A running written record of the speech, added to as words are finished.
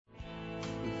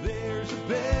a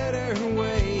better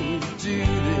way to do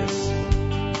this.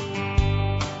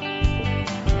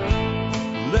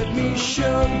 Let me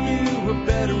show you a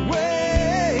better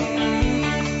way.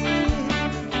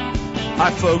 Hi,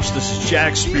 folks. This is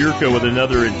Jack Spirko with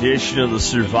another edition of the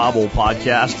Survival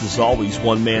Podcast. As always,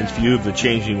 one man's view of the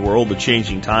changing world, the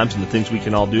changing times, and the things we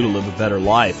can all do to live a better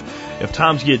life. If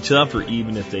times get tougher,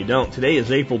 even if they don't. Today is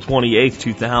April 28th,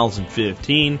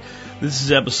 2015. This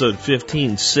is episode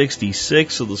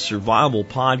 1566 of the Survival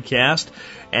Podcast.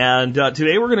 And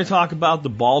today we're going to talk about the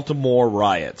Baltimore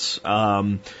riots.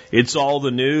 It's all the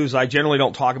news. I generally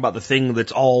don't talk about the thing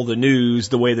that's all the news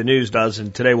the way the news does,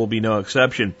 and today will be no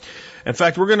exception. In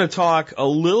fact, we're going to talk a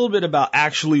little bit about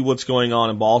actually what's going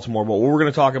on in Baltimore, but what we're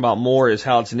going to talk about more is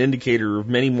how it's an indicator of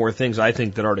many more things I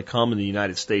think that are to come in the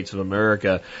United States of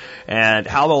America and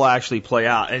how they'll actually play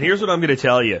out. And here's what I'm going to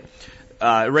tell you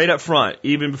right up front,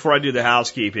 even before I do the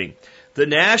housekeeping. The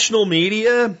national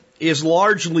media is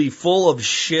largely full of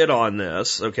shit on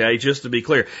this, okay, just to be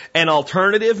clear. And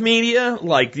alternative media,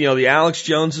 like, you know, the Alex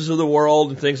Joneses of the world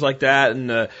and things like that, and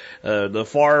the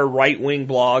far right-wing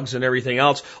blogs and everything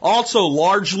else, also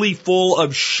largely full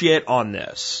of shit on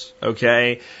this,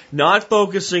 okay? Not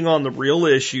focusing on the real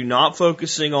issue, not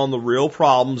focusing on the real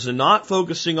problems, and not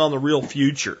focusing on the real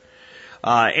future.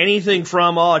 Anything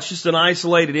from, it's just an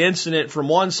isolated incident from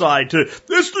one side to,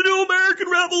 it's the new American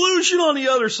Revolution on the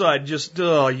other side. Just,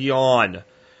 yawn.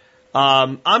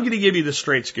 I'm going to give you the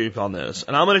straight scoop on this,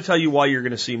 and I'm going to tell you why you're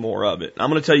going to see more of it.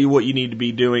 I'm going to tell you what you need to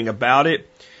be doing about it,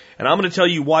 and I'm going to tell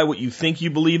you why what you think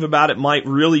you believe about it might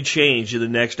really change in the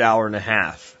next hour and a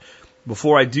half.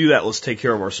 Before I do that, let's take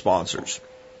care of our sponsors.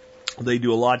 They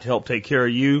do a lot to help take care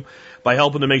of you by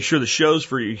helping to make sure the show's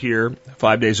for you here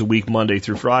 5 days a week, Monday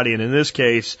through Friday. And in this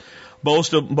case,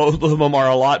 both of them are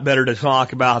a lot better to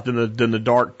talk about than the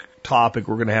dark topic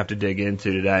we're going to have to dig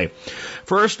into today.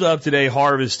 First up today,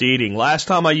 harvest eating. Last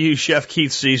time I used Chef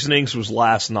Keith's seasonings was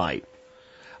last night.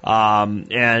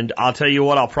 And I'll tell you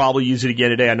what, I'll probably use it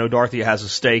again today. I know Dorothy has a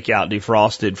steak out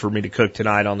defrosted for me to cook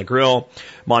tonight on the grill.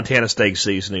 Montana steak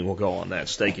seasoning will go on that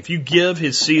steak. If you give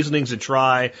his seasonings a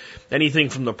try, anything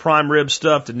from the prime rib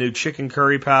stuff, the new chicken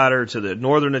curry powder, to the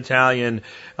northern Italian,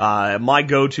 my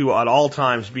go-to at all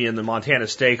times being the Montana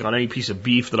steak on any piece of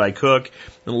beef that I cook,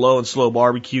 and low and slow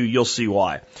barbecue, you'll see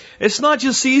why. It's not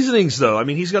just seasonings, though. I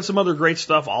mean, he's got some other great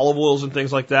stuff, olive oils and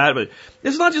things like that, but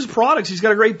it's not just products. He's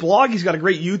got a great blog. He's got a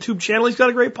great YouTube channel. He's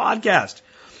got a great podcast.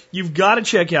 You've got to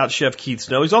check out Chef Keith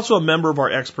Snow. He's also a member of our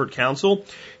expert council,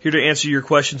 here to answer your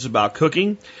questions about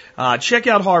cooking. Check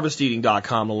out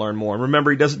harvesteating.com to learn more. And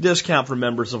remember, he does a discount for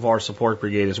members of our support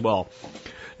brigade as well.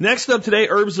 Next up today,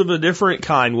 herbs of a different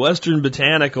kind, Western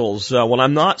botanicals. When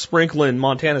I'm not sprinkling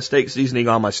Montana steak seasoning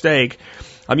on my steak,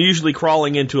 I'm usually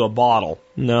crawling into a bottle.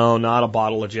 No, not a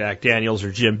bottle of Jack Daniels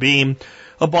or Jim Beam.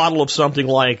 A bottle of something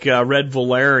like red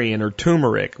valerian or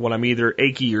turmeric when I'm either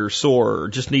achy or sore or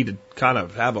just need to kind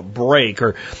of have a break.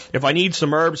 Or if I need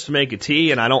some herbs to make a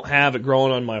tea and I don't have it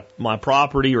growing on my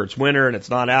property, or it's winter and it's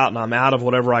not out and I'm out of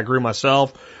whatever I grew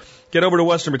myself, get over to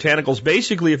Western Botanicals.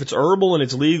 Basically, if it's herbal and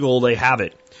it's legal, they have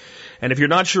it. And if you're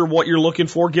not sure what you're looking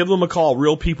for, give them a call.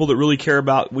 Real people that really care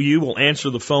about you will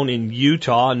answer the phone in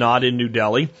Utah, not in New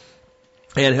Delhi,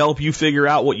 and help you figure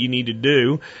out what you need to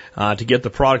do to get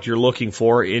the product you're looking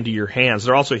for into your hands.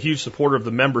 They're also a huge supporter of the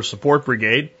Member Support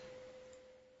Brigade.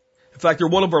 In fact, they're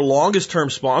one of our longest-term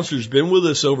sponsors, been with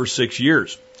us over 6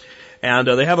 years. And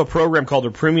they have a program called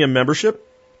their Premium Membership.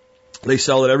 They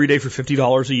sell it every day for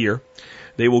 $50 a year.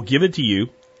 They will give it to you,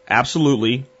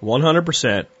 absolutely,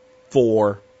 100%,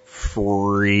 for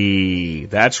free.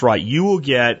 That's right. You will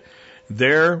get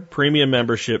their premium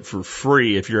membership for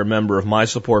free if you're a member of my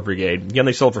support brigade. Again,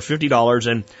 they sell it for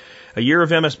 $50, and a year of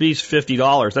MSB is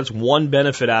 $50. That's one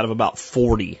benefit out of about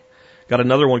 40. Got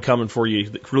another one coming for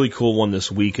you, really cool one this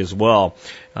week as well.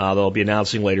 They'll be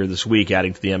announcing later this week,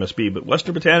 adding to the MSB. But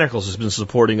Western Botanicals has been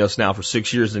supporting us now for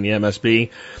 6 years in the MSB.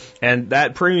 And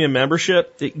that premium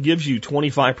membership, it gives you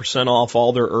 25% off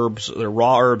all their herbs, their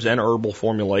raw herbs and herbal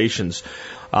formulations.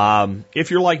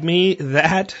 If you're like me,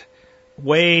 that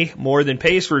way more than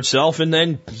pays for itself, and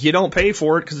then you don't pay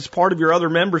for it because it's part of your other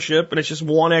membership and it's just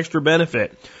one extra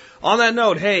benefit. On that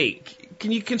note, hey,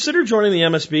 can you consider joining the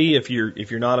MSB if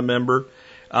you're not a member?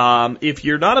 If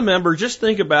you're not a member, just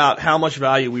think about how much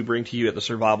value we bring to you at the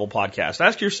Survival Podcast.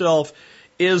 Ask yourself,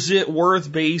 is it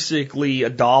worth basically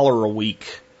 $1 a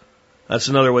week? That's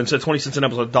another one. Instead of 20 cents an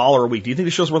episode, $1 a week. Do you think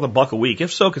the show's worth $1 a week?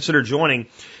 If so, consider joining.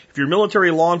 If you're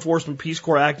military, law enforcement, Peace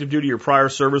Corps, active duty, or prior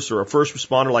service, or a first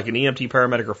responder like an EMT,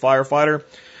 paramedic, or firefighter,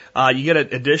 you get an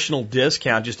additional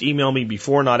discount. Just email me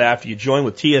before, not after you join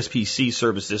with TSPC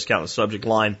service discount in the subject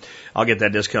line. I'll get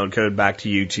that discount code back to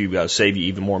you to save you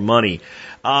even more money.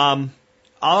 I'm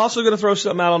also going to throw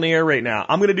something out on the air right now.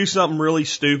 I'm going to do something really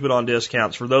stupid on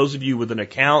discounts for those of you with an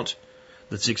account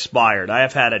that's expired. I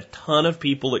have had a ton of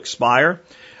people expire.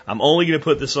 I'm only going to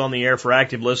put this on the air for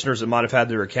active listeners that might have had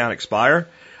their account expire.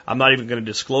 I'm not even going to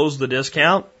disclose the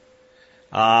discount.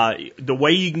 The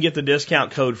way you can get the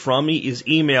discount code from me is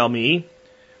email me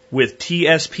with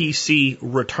TSPC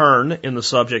return in the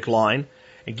subject line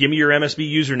and give me your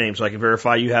MSB username so I can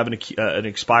verify you have an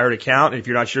expired account. And if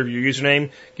you're not sure of your username,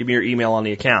 give me your email on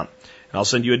the account. And I'll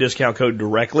send you a discount code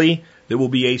directly that will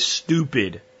be a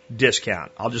stupid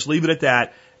discount. I'll just leave it at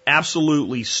that.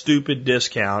 Absolutely stupid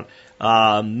discount.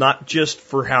 Not just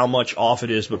for how much off it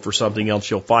is, but for something else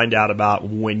you'll find out about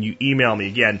when you email me.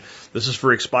 Again, this is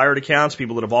for expired accounts,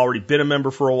 people that have already been a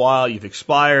member for a while. You've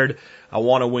expired. I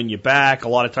want to win you back. A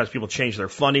lot of times people change their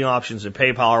funding options in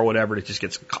PayPal or whatever. It just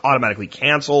gets automatically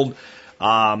canceled.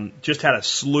 Just had a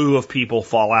slew of people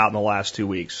fall out in the last 2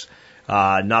 weeks.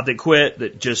 Not that quit,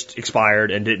 that just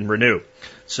expired and didn't renew.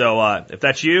 So if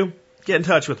that's you, get in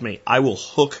touch with me. I will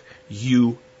hook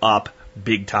you up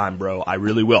big time, bro. I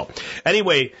really will.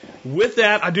 Anyway, with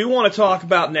that, I do want to talk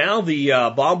about now the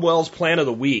Bob Wells plant of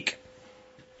the week.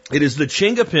 It is the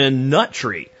Chingapin nut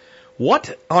tree.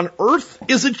 What on earth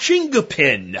is a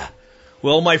Chingapin?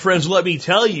 Well, my friends, let me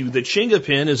tell you, the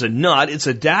Chingapin is a nut. It's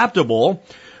adaptable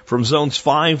from zones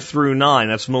 5 through 9.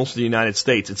 That's most of the United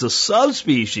States. It's a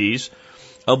subspecies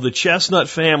of the chestnut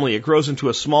family. It grows into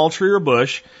a small tree or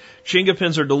bush.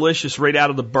 Chingapins are delicious right out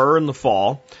of the burr in the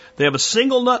fall. They have a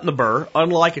single nut in the burr,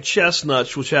 unlike a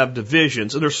chestnut, which have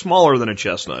divisions, and they're smaller than a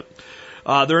chestnut.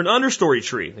 They're an understory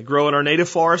tree. They grow in our native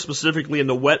forest, specifically in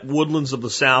the wet woodlands of the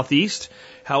southeast.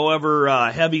 However,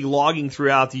 heavy logging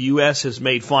throughout the U.S. has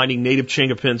made finding native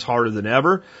Chingapins harder than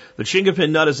ever. The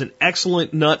Chingapin nut is an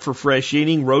excellent nut for fresh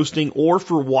eating, roasting, or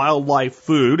for wildlife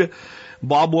food.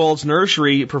 Bob Wells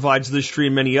Nursery provides this tree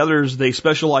and many others. They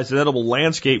specialize in edible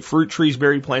landscape, fruit trees,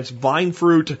 berry plants, vine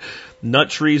fruit,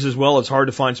 nut trees as well. It's hard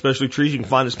to find specialty trees. You can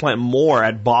find this plant more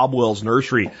at Bob Wells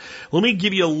Nursery. Let me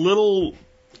give you a little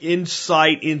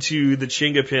insight into the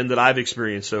Chingapin that I've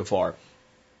experienced so far.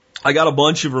 I got a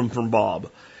bunch of them from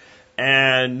Bob,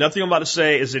 and nothing I'm about to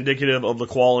say is indicative of the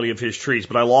quality of his trees,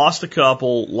 but I lost a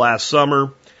couple last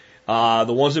summer. The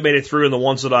ones that made it through and the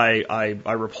ones that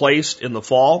I replaced in the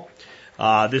fall.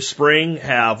 This spring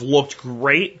have looked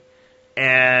great,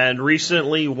 and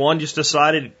recently one just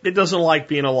decided it doesn't like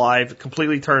being alive,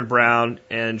 completely turned brown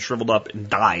and shriveled up and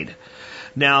died.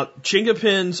 Now,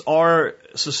 Chingapins are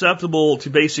susceptible to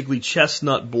basically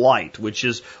chestnut blight, which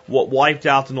is what wiped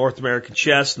out the North American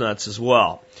chestnuts as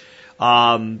well.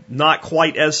 Not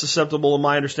quite as susceptible in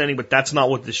my understanding, but that's not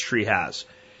what this tree has.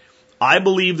 I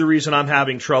believe the reason I'm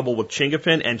having trouble with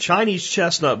Chingapin and Chinese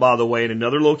chestnut, by the way, in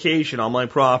another location on my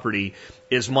property,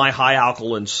 is my high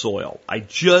alkaline soil. I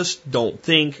just don't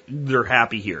think they're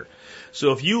happy here.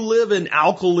 So if you live in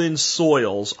alkaline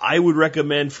soils, I would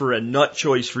recommend for a nut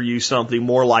choice for you something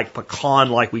more like pecan,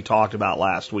 like we talked about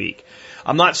last week.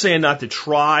 I'm not saying not to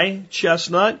try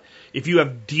chestnut. If you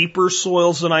have deeper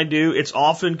soils than I do, it's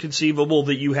often conceivable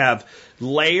that you have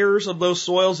layers of those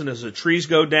soils, and as the trees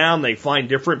go down, they find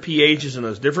different pHs in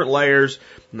those different layers,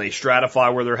 and they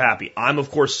stratify where they're happy. I'm, of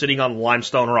course, sitting on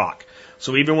limestone rock.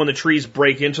 So even when the trees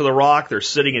break into the rock, they're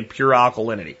sitting in pure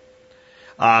alkalinity.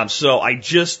 So I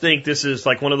just think this is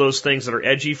like one of those things that are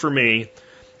edgy for me.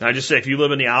 And I just say, if you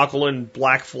live in the alkaline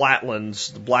black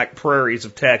flatlands, the black prairies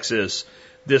of Texas,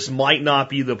 this might not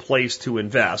be the place to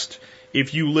invest.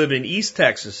 If you live in East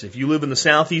Texas, if you live in the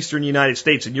southeastern United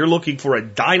States and you're looking for a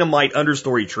dynamite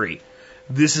understory tree,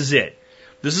 this is it.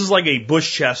 This is like a bush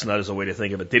chestnut is a way to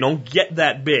think of it. They don't get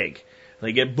that big.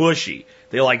 They get bushy.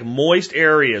 They like moist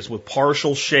areas with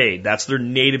partial shade. That's their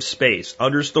native space.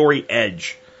 Understory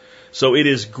edge. So it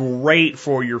is great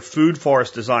for your food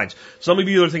forest designs. Some of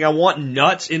you are thinking, I want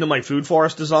nuts into my food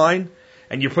forest design,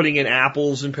 and you're putting in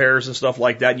apples and pears and stuff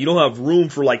like that. You don't have room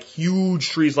for like huge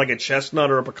trees like a chestnut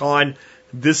or a pecan.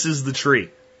 This is the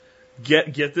tree.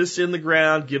 Get this in the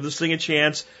ground. Give this thing a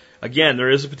chance. Again, there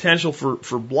is a potential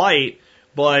for blight,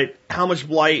 but how much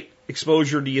blight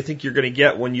exposure do you think you're going to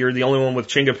get when you're the only one with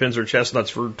Chingapins or chestnuts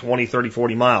for 20, 30,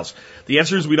 40 miles? The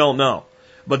answer is we don't know.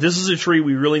 But this is a tree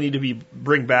we really need to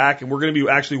bring back, and we're going to be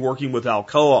actually working with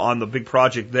Alcoa on the big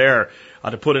project there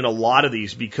to put in a lot of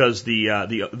these, because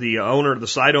the owner, the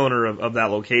site owner of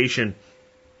that location,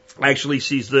 actually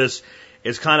sees this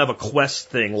as kind of a quest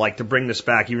thing, like to bring this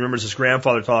back. He remembers his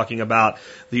grandfather talking about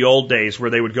the old days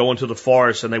where they would go into the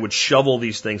forest and they would shovel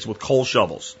these things with coal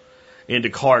shovels. into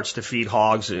carts to feed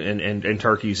hogs and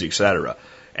turkeys, etc.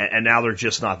 And now they're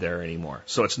just not there anymore.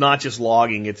 So it's not just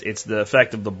logging, it's the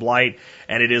effect of the blight,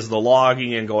 and it is the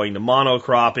logging and going to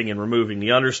monocropping and removing the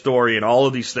understory and all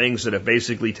of these things that have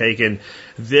basically taken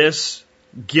this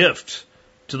gift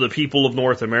to the people of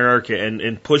North America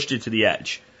and pushed it to the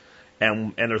edge.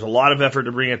 And there's a lot of effort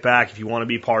to bring it back. If you want to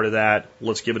be part of that,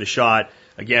 let's give it a shot.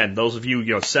 Again, those of you,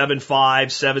 7.5,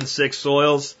 7.6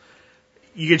 soils,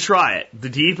 you can try it. The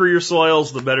deeper your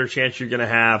soils, the better chance you're going to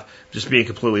have. Just being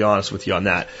completely honest with you on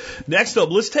that. Next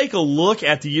up, let's take a look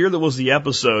at the year that was the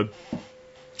episode.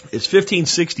 It's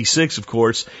 1566, of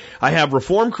course. I have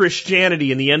Reformed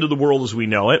Christianity and the End of the World as We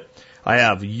Know It. I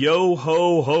have Yo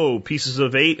Ho Ho, Pieces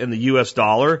of Eight, and the U.S.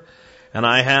 dollar. And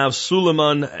I have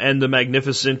Suleiman and the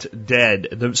Magnificent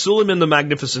dead. Suleiman the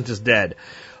Magnificent is dead.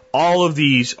 All of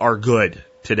these are good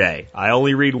today. I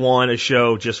only read one a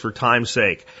show just for time's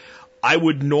sake. I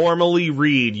would normally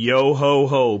read Yo Ho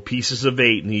Ho, Pieces of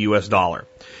Eight, and the U.S. dollar.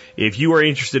 If you are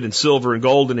interested in silver and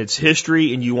gold and its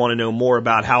history, and you want to know more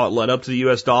about how it led up to the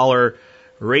U.S. dollar,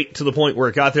 right to the point where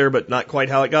it got there, but not quite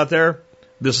how it got there,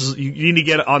 you need to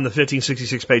get on the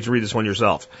 1566 page and read this one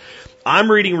yourself. I'm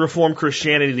reading Reformed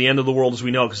Christianity, the End of the World as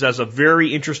We Know, because that's a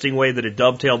very interesting way that it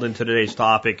dovetailed into today's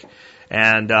topic,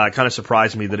 and kind of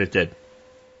surprised me that it did.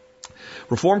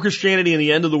 Reformed Christianity and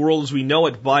the End of the World as We Know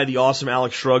It by the awesome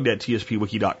Alex Shrugged at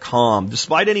tspwiki.com.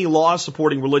 Despite any laws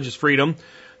supporting religious freedom,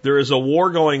 there is a war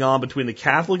going on between the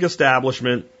Catholic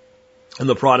establishment and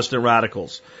the Protestant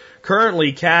radicals.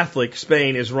 Currently, Catholic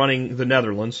Spain is running the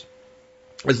Netherlands.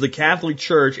 As the Catholic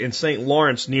Church in St.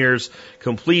 Lawrence nears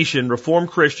completion, Reformed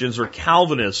Christians or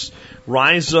Calvinists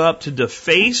rise up to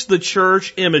deface the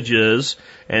church images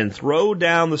and throw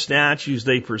down the statues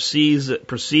they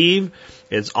perceive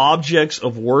as objects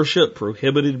of worship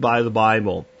prohibited by the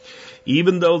Bible.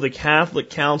 Even though the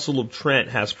Catholic Council of Trent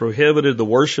has prohibited the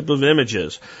worship of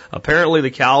images, apparently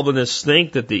the Calvinists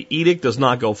think that the edict does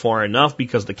not go far enough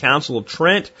because the Council of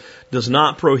Trent does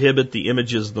not prohibit the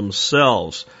images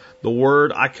themselves. The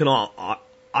word iconoclast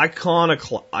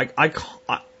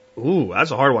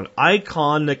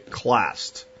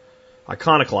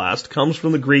comes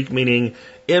from the Greek meaning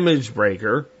image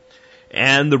breaker,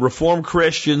 and the Reformed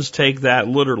Christians take that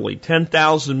literally.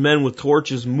 10,000 men with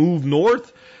torches move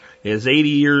north as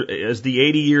the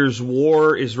 80 years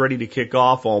war is ready to kick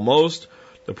off almost.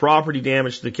 The property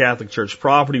damage to the Catholic Church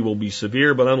property will be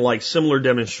severe, but unlike similar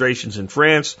demonstrations in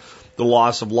France, the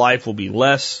loss of life will be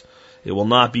less. It will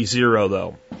not be zero,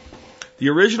 though. The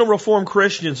original Reformed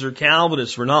Christians or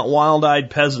Calvinists were not wild-eyed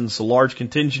peasants. A large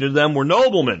contingent of them were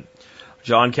noblemen.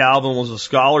 John Calvin was a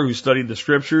scholar who studied the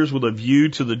scriptures with a view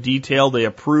to the detail they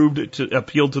approved to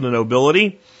appeal to the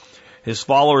nobility. His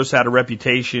followers had a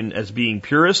reputation as being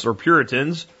purists or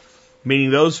Puritans, meaning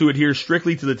those who adhere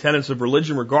strictly to the tenets of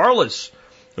religion regardless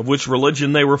of which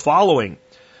religion they were following.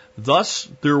 Thus,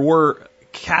 there were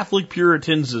Catholic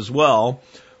Puritans as well.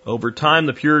 Over time,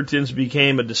 the Puritans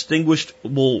became a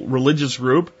distinguishable religious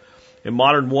group. In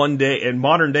modern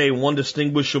day, one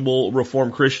distinguishable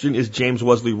Reformed Christian is James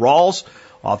Wesley Rawls,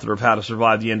 author of How to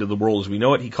Survive the End of the World as We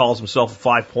Know It. He calls himself a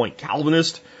 5-point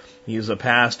Calvinist. He is a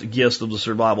past guest of the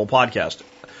Survival Podcast.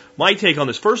 My take on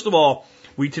this, first of all,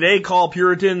 we today call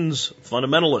Puritans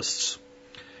fundamentalists.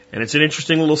 And it's an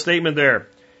interesting little statement there.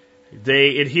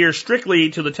 They adhere strictly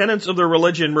to the tenets of their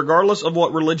religion, regardless of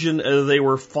what religion they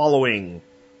were following.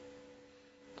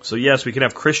 So yes, we can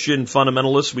have Christian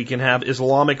fundamentalists, we can have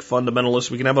Islamic fundamentalists,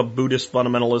 we can have a Buddhist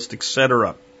fundamentalist,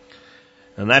 etc.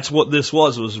 And that's what this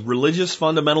was. It was religious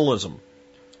fundamentalism.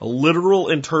 A literal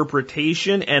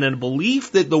interpretation and a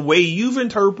belief that the way you've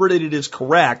interpreted it is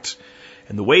correct,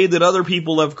 and the way that other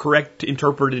people have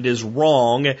interpreted it is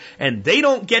wrong, and they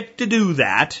don't get to do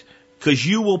that because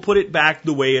you will put it back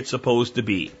the way it's supposed to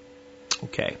be.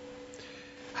 Okay.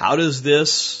 How does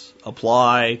this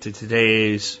apply to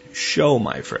today's show,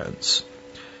 my friends?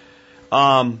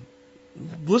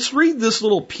 Let's read this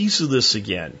little piece of this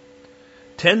again.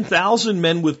 10,000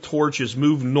 men with torches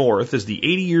move north as the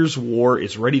 80 Years' War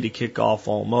is ready to kick off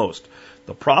almost.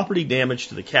 The property damage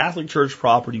to the Catholic Church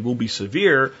property will be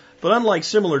severe, but unlike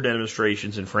similar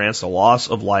demonstrations in France, the loss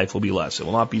of life will be less. It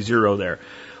will not be zero there.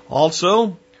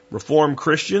 Also, Reformed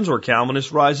Christians or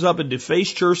Calvinists rise up and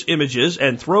deface church images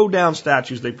and throw down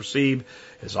statues they perceive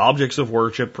as objects of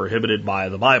worship prohibited by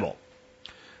the Bible.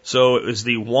 So it was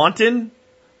the wanton,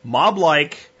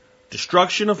 mob-like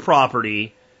destruction of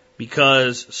property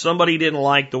because somebody didn't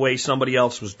like the way somebody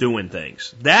else was doing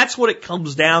things. That's what it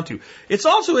comes down to. It's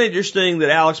also interesting that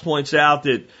Alex points out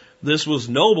that this was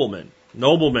noblemen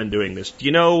doing this. Do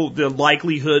you know the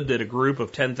likelihood that a group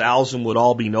of 10,000 would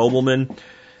all be noblemen?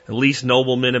 At least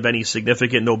noblemen of any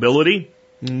significant nobility?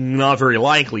 Not very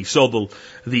likely. So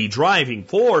the driving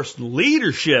force,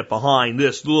 leadership behind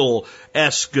this little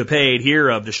escapade here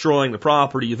of destroying the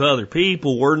property of other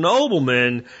people were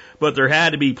noblemen, but there had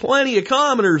to be plenty of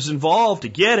commoners involved to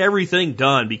get everything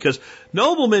done, because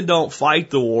noblemen don't fight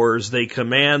the wars, they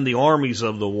command the armies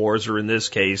of the wars, or in this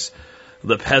case,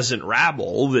 the peasant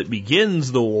rabble that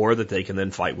begins the war that they can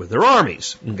then fight with their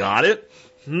armies. Got it?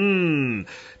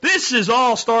 This is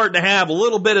all starting to have a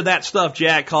little bit of that stuff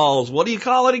Jack calls, what do you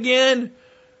call it again?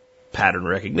 Pattern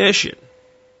recognition.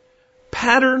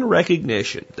 Pattern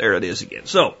recognition. There it is again.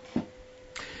 So,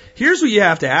 here's what you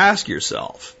have to ask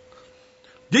yourself.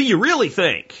 Do you really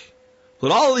think that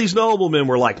all of these noblemen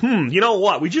were like, you know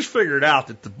what, we just figured out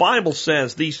that the Bible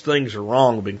says these things are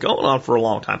wrong, have been going on for a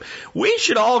long time. We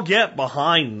should all get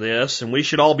behind this, and we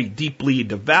should all be deeply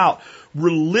devout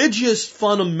religious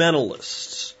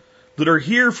fundamentalists that are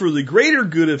here for the greater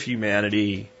good of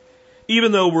humanity,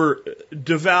 even though we're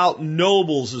devout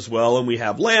nobles as well, and we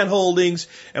have land holdings,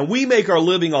 and we make our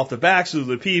living off the backs of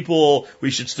the people,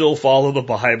 we should still follow the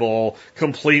Bible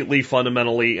completely,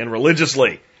 fundamentally, and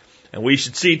religiously. And we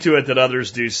should see to it that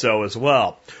others do so as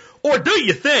well. Or do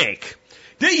you think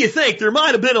there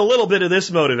might have been a little bit of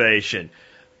this motivation?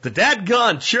 The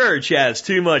dadgone church has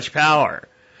too much power.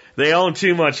 They own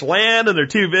too much land, and they're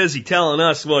too busy telling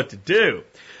us what to do.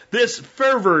 This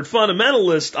fervent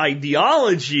fundamentalist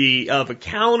ideology of a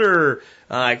counter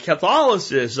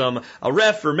Catholicism, a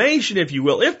reformation, if you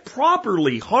will, if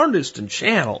properly harnessed and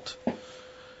channeled,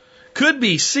 could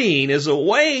be seen as a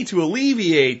way to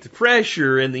alleviate the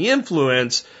pressure and the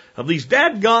influence of these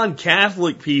dadgone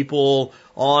Catholic people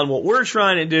on what we're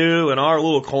trying to do in our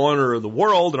little corner of the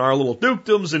world, and our little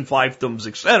dukedoms and fiefdoms,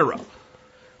 etc.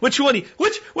 Which one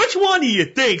do you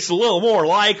think's a little more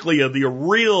likely of the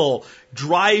real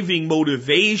driving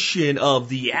motivation of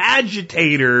the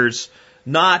agitators,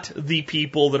 not the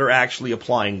people that are actually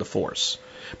applying the force,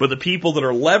 but the people that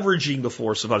are leveraging the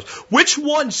force of others? Which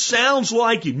one sounds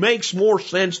like it makes more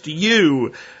sense to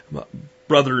you,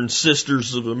 brother and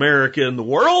sisters of America and the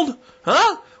world?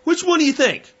 Huh? Which one do you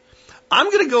think? I'm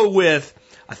going to go with,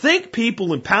 I think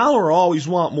people in power always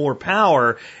want more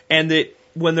power, and that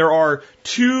when there are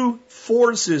two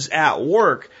forces at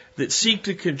work that seek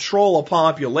to control a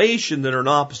population that are in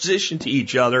opposition to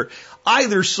each other,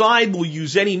 either side will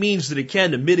use any means that it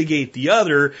can to mitigate the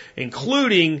other,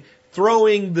 including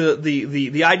throwing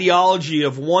the ideology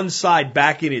of one side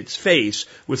back in its face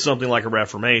with something like a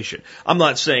reformation. I'm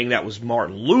not saying that was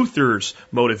Martin Luther's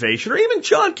motivation or even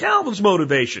John Calvin's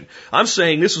motivation. I'm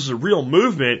saying this was a real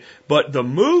movement, but the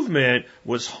movement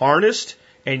was harnessed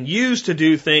and used to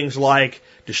do things like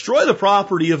destroy the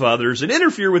property of others and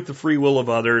interfere with the free will of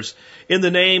others in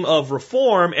the name of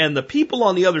reform, and the people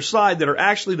on the other side that are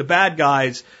actually the bad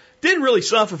guys didn't really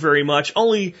suffer very much.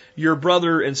 Only your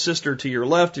brother and sister to your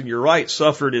left and your right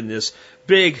suffered in this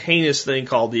big, heinous thing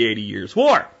called the 80 Years'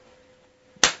 War.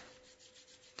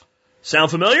 Sound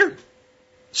familiar?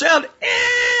 Sound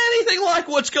anything like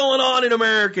what's going on in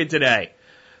America today?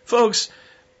 Folks,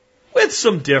 with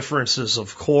some differences,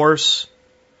 of course.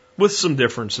 With some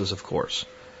differences, of course.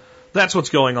 That's what's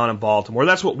going on in Baltimore.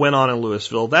 That's what went on in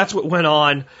Louisville. That's what went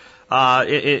on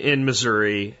in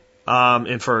Missouri,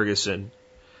 in Ferguson.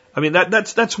 I mean,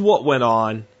 that's what went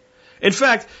on. In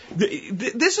fact,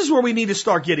 this is where we need to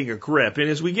start getting a grip. And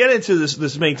as we get into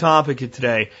this main topic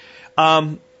today,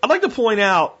 I'd like to point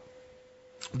out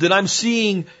that I'm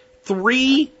seeing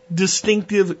three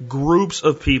distinctive groups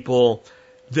of people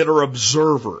that are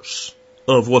observers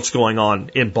of what's going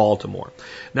on in Baltimore.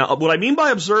 Now, what I mean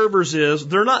by observers is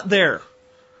they're not there.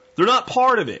 They're not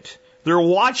part of it. They're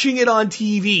watching it on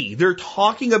TV. They're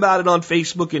talking about it on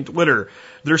Facebook and Twitter.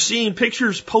 They're seeing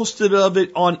pictures posted of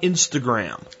it on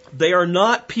Instagram. They are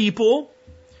not people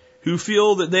who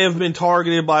feel that they have been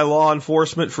targeted by law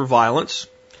enforcement for violence.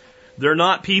 They're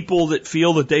not people that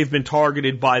feel that they've been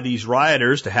targeted by these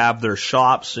rioters to have their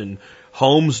shops and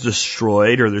homes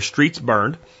destroyed or their streets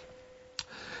burned.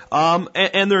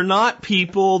 And they're not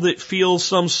people that feel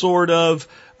some sort of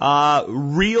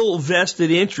real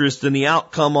vested interest in the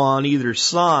outcome on either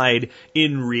side,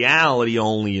 in reality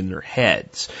only in their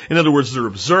heads. In other words, they're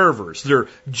observers. They're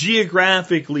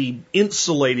geographically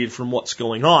insulated from what's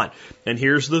going on. And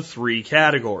here's the three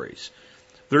categories.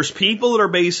 There's people that are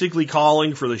basically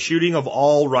calling for the shooting of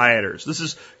all rioters. This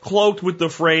is cloaked with the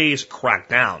phrase crack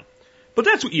down. But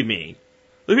that's what you mean.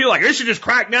 The people are like, they should just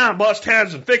crack down, bust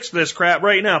heads, and fix this crap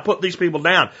right now, put these people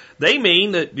down. They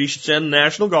mean that you should send the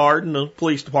National Guard and the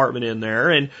police department in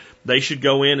there, and they should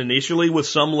go in initially with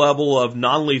some level of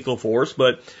non-lethal force,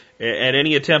 but at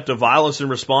any attempt of violence in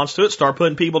response to it, start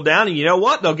putting people down, and you know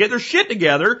what? They'll get their shit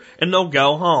together and they'll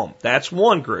go home. That's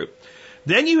one group.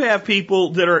 Then you have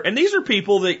people that are, and these are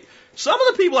people that, some of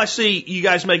the people I see you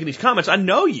guys making these comments, I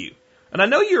know you. And I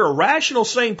know you're a rational,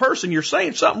 sane person. You're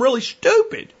saying something really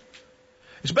stupid.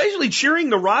 It's basically cheering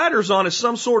the rioters on as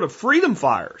some sort of freedom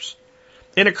fighters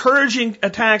and encouraging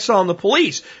attacks on the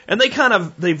police. And they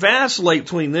vacillate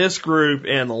between this group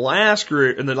and the last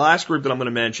group that I'm going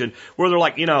to mention, where they're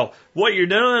like, what you're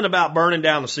doing about burning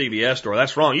down the CVS store,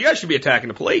 that's wrong. You guys should be attacking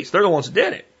the police. They're the ones that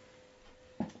did it.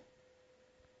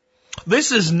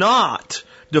 This is not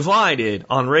divided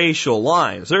on racial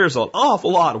lines. There's an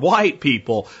awful lot of white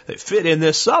people that fit in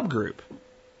this subgroup.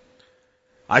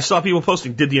 I saw people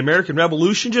posting, did the American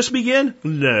Revolution just begin?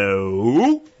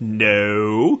 No,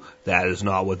 that is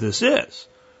not what this is.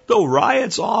 Though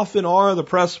riots often are the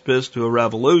precipice to a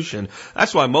revolution,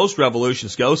 that's why most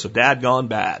revolutions go so dadgone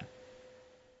bad.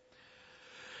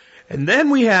 And then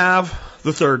we have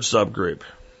the third subgroup.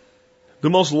 The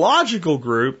most logical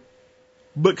group,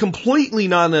 but completely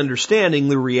not understanding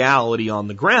the reality on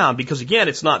the ground, because again,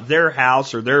 it's not their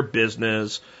house or their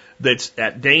business that's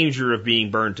at danger of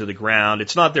being burned to the ground.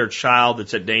 It's not their child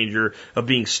that's at danger of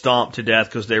being stomped to death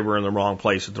because they were in the wrong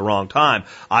place at the wrong time,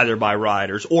 either by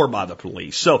rioters or by the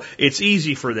police. So it's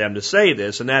easy for them to say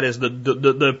this, and that is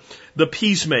the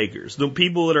peacemakers, the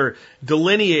people that are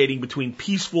delineating between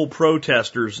peaceful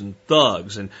protesters and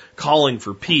thugs and calling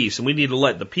for peace. And we need to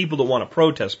let the people that want to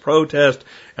protest,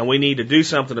 and we need to do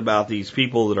something about these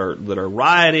people that are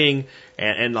rioting,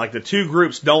 and like the two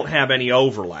groups don't have any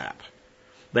overlap.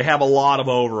 They have a lot of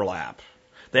overlap.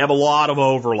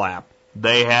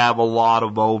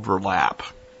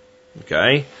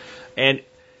 Okay? And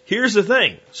here's the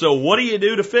thing. So what do you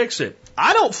do to fix it?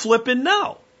 I don't flippin'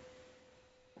 know.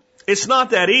 It's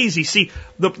not that easy. See,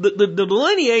 the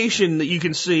delineation that you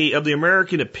can see of the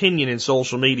American opinion in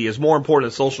social media is more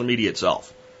important than social media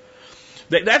itself.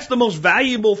 That's the most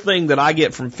valuable thing that I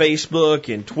get from Facebook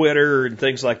and Twitter and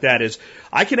things like that, is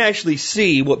I can actually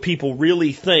see what people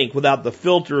really think without the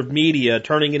filter of media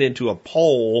turning it into a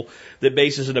poll that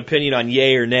bases an opinion on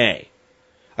yay or nay.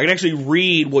 I can actually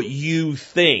read what you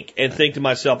think and think to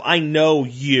myself, I know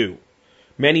you.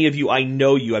 Many of you, I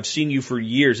know you. I've seen you for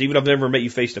years. Even if I've never met you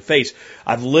face to face,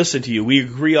 I've listened to you. We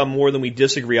agree on more than we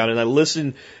disagree on. And I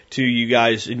listen to you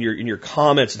guys in your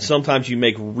comments, and sometimes you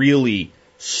make really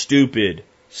stupid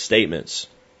statements,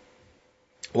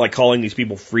 like calling these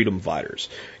people freedom fighters.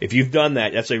 If you've done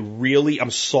that, that's I'm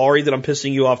sorry that I'm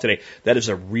pissing you off today. That is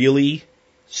a really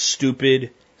stupid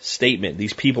statement.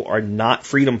 These people are not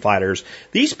freedom fighters.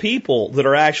 These people that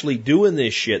are actually doing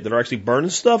this shit, that are actually burning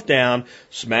stuff down,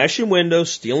 smashing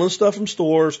windows, stealing stuff from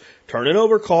stores, turning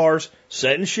over cars,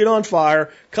 setting shit on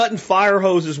fire, cutting fire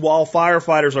hoses while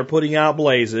firefighters are putting out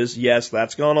blazes. Yes,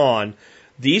 that's gone on.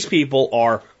 These people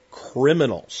are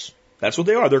criminals. That's what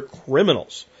they are. They're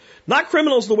criminals. Not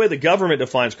criminals the way the government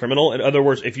defines criminal. In other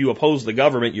words, if you oppose the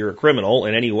government, you're a criminal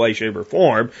in any way, shape, or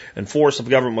form, and force of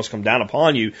the government must come down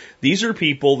upon you. These are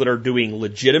people that are doing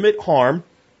legitimate harm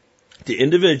to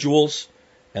individuals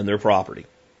and their property,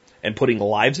 and putting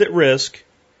lives at risk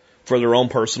for their own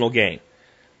personal gain.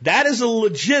 That is a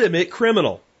legitimate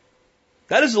criminal.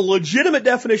 That is a legitimate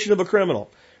definition of a criminal.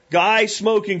 Guy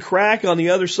smoking crack on the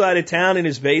other side of town in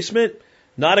his basement,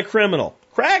 not a criminal.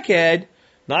 Crackhead,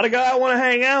 not a guy I want to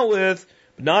hang out with,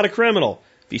 but not a criminal.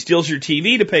 If he steals your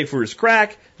TV to pay for his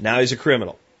crack, now he's a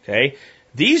criminal. Okay?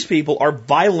 These people are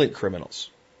violent criminals.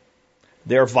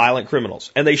 They're violent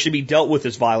criminals, and they should be dealt with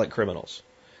as violent criminals.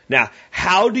 Now,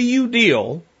 how do you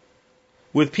deal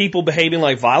with people behaving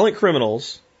like violent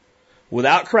criminals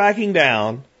without cracking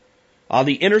down on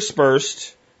the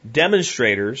interspersed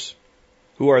demonstrators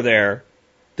who are there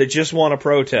that just want to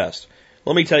protest?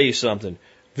 Let me tell you something.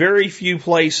 Very few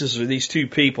places are these two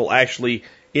people actually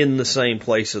in the same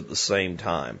place at the same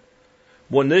time.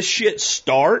 When this shit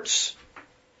starts,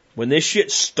 when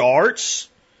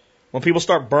people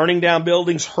start burning down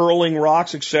buildings, hurling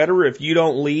rocks, etc., if you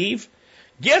don't leave,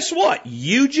 guess what?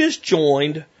 You just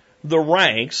joined the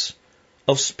ranks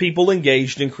of people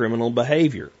engaged in criminal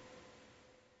behavior.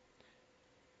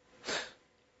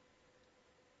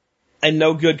 And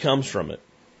no good comes from it.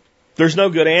 There's no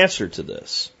good answer to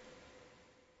this.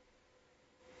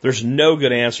 There's no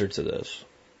good answer to this.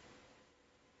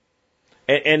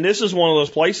 And this is one of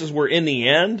those places where, in the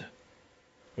end,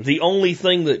 the only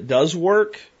thing that does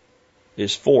work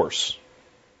is force.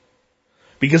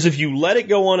 Because if you let it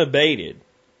go unabated,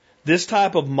 this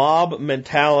type of mob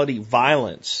mentality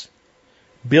violence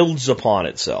builds upon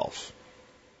itself.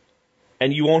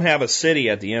 And you won't have a city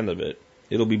at the end of it.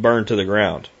 It'll be burned to the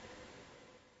ground.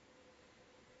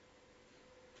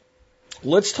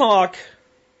 let's talk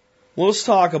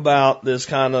about this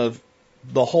kind of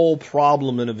the whole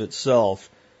problem in of itself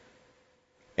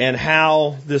and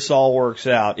how this all works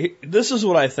out. This is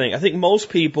what I think. I think most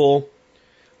people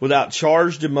without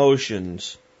charged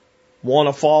emotions want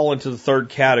to fall into the third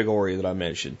category that I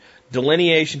mentioned.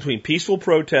 Delineation between peaceful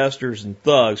protesters and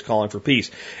thugs calling for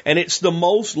peace. And it's the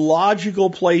most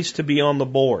logical place to be on the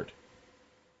board.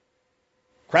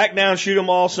 Crack down, shoot them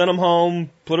all, send them home,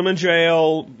 put them in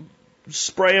jail,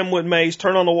 spray them with mace,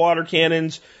 turn on the water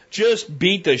cannons, just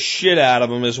beat the shit out of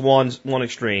them is one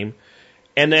extreme.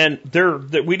 And then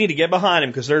we need to get behind them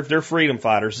because they're freedom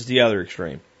fighters is the other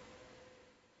extreme.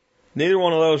 Neither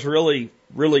one of those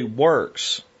really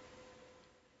works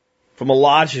from a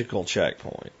logical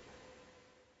checkpoint.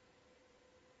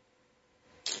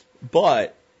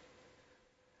 But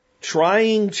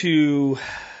trying to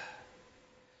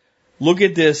look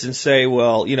at this and say,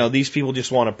 well, these people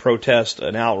just want to protest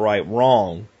an outright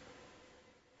wrong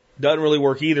doesn't really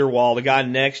work either while the guy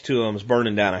next to him is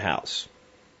burning down a house.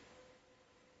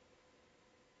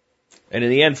 And in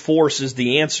the end, force is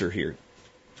the answer here.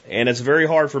 And it's very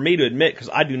hard for me to admit because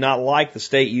I do not like the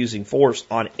state using force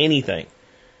on anything.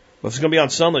 But if it's going to be on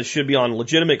something, it should be on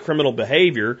legitimate criminal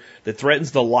behavior that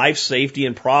threatens the life, safety,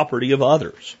 and property of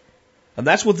others. And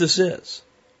that's what this is.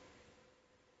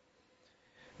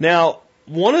 Now,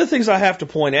 one of the things I have to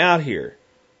point out here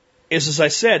is, as I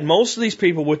said, most of these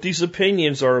people with these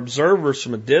opinions are observers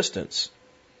from a distance,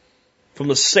 from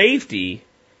the safety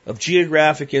of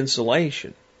geographic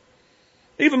insulation.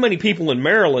 Even many people in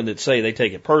Maryland that say they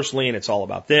take it personally and it's all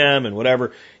about them and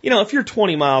whatever. If you're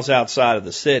 20 miles outside of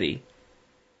the city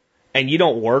and you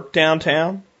don't work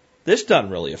downtown, this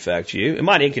doesn't really affect you. It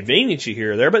might inconvenience you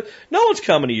here or there, but no one's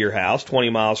coming to your house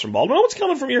 20 miles from Baltimore. No one's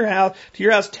coming from your house to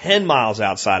your house 10 miles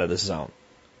outside of this zone.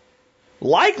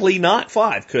 Likely not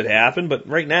 5 could happen, but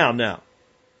right now, no.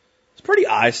 It's pretty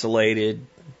isolated.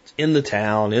 It's in the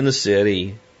town, in the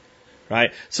city.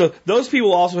 Right? So those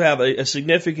people also have a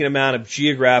significant amount of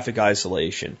geographic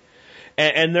isolation.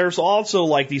 And there's also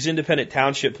like these independent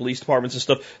township police departments and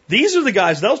stuff. These are the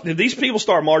guys, if these people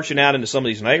start marching out into some of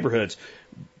these neighborhoods,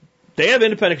 they have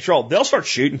independent control. They'll start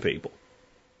shooting people.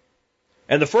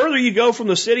 And the further you go from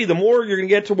the city, the more you're going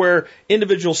to get to where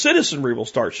individual citizenry will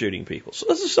start shooting people. So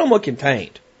this is somewhat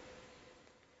contained.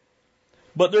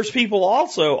 But there's people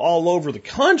also all over the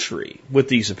country with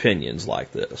these opinions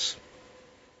like this.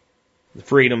 The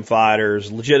freedom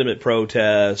fighters, legitimate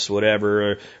protests,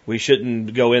 whatever. We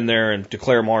shouldn't go in there and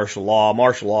declare martial law.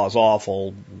 Martial law is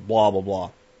awful, blah, blah,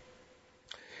 blah.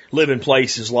 Live in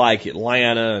places like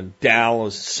Atlanta and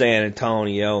Dallas, San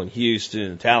Antonio and Houston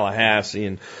and Tallahassee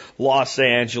and Los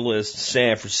Angeles, and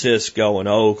San Francisco and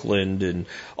Oakland and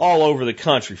all over the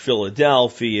country,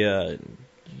 Philadelphia. And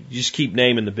you just keep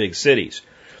naming the big cities.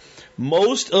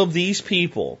 Most of these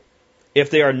people, if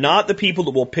they are not the people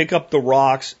that will pick up the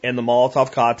rocks and the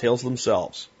Molotov cocktails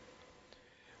themselves,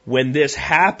 when this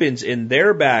happens in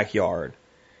their backyard,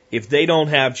 if they don't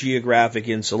have geographic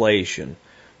insulation,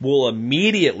 will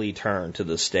immediately turn to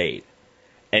the state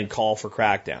and call for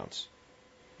crackdowns.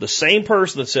 The same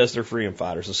person that says they're freedom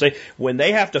fighters, when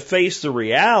they have to face the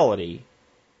reality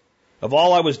of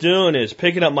all I was doing is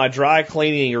picking up my dry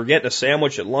cleaning or getting a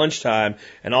sandwich at lunchtime,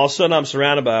 and all of a sudden I'm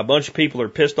surrounded by a bunch of people who are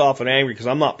pissed off and angry because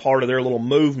I'm not part of their little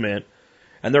movement,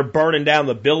 and they're burning down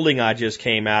the building I just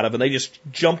came out of, and they just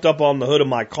jumped up on the hood of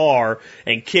my car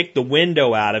and kicked the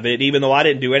window out of it, even though I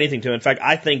didn't do anything to it. In fact,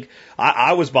 I think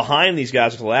I was behind these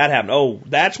guys until that happened. Oh,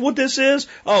 that's what this is?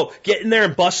 Oh, get in there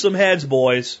and bust some heads,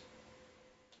 boys.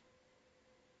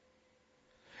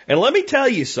 And let me tell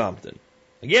you something.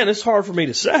 Again, it's hard for me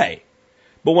to say.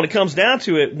 But when it comes down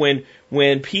to it,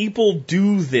 when people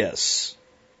do this,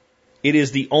 it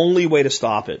is the only way to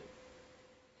stop it.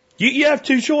 You have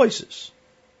two choices.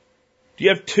 You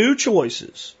have two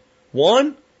choices.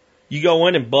 One, you go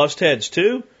in and bust heads.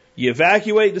 Two, you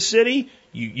evacuate the city,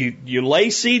 you lay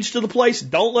siege to the place,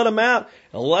 don't let them out,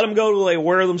 and let them go till they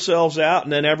wear themselves out,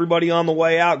 and then everybody on the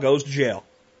way out goes to jail.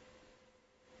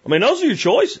 I mean, those are your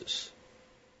choices.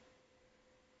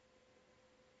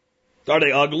 Are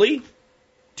they ugly?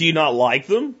 Do you not like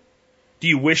them? Do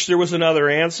you wish there was another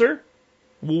answer?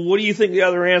 Well, what do you think the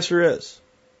other answer is?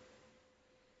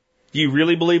 Do you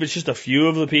really believe it's just a few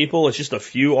of the people, it's just a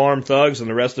few armed thugs, and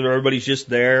the rest of everybody's just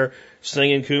there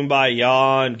singing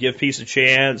Kumbaya and give peace a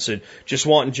chance and just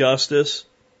wanting justice?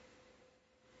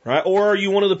 Right? Or are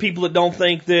you one of the people that don't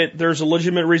think that there's a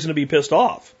legitimate reason to be pissed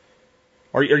off?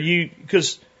 Are you,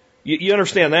 because you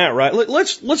understand that, right?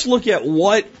 Let's look at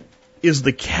what is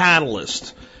the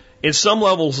catalyst. In some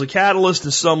levels, the catalyst,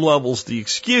 in some levels, the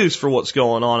excuse for what's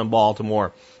going on in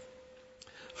Baltimore.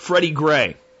 Freddie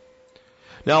Gray.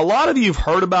 Now, a lot of you have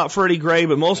heard about Freddie Gray,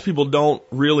 but most people don't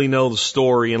really know the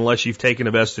story unless you've taken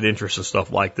a vested interest in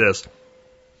stuff like this.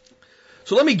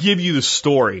 So let me give you the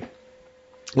story.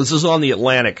 This is on the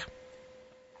Atlantic.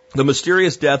 The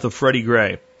mysterious death of Freddie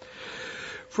Gray.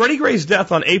 Freddie Gray's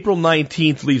death on April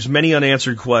 19th leaves many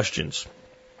unanswered questions.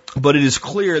 But it is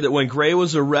clear that when Gray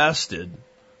was arrested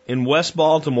in West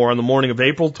Baltimore on the morning of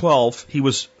April 12th, he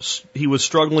was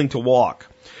struggling to walk.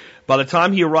 By the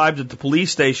time he arrived at the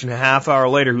police station a half hour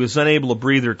later, he was unable to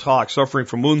breathe or talk, suffering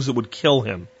from wounds that would kill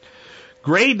him.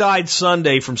 Gray died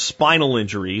Sunday from spinal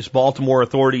injuries. Baltimore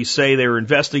authorities say they were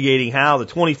investigating how the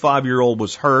 25-year-old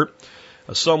was hurt,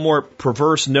 a somewhat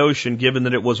perverse notion given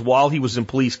that it was while he was in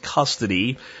police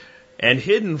custody and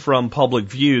hidden from public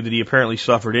view that he apparently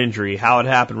suffered injury. How it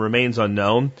happened remains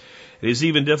unknown. It is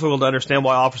even difficult to understand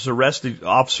why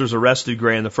officers arrested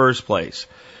Gray in the first place.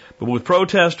 But with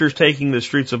protesters taking the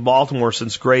streets of Baltimore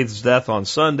since Gray's death on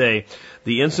Sunday,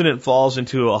 the incident falls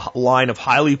into a line of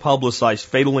highly publicized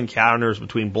fatal encounters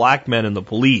between black men and the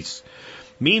police.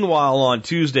 Meanwhile, on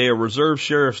Tuesday, a reserve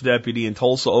sheriff's deputy in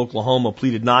Tulsa, Oklahoma,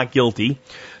 pleaded not guilty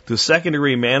to a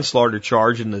second-degree manslaughter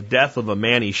charge in the death of a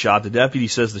man he shot. The deputy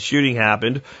says the shooting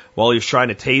happened while he was trying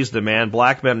to tase the man.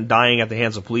 Black men dying at the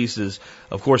hands of police is,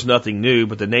 of course, nothing new,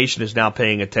 but the nation is now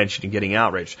paying attention and getting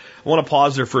outraged. I want to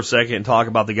pause there for a second and talk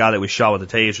about the guy that was shot with a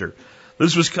taser.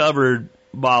 This was covered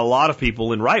by a lot of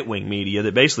people in right-wing media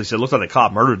that basically said, looks like the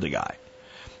cop murdered the guy.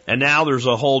 And now there's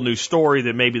a whole new story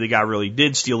that maybe the guy really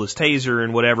did steal his taser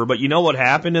and whatever. But you know what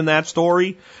happened in that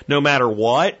story? No matter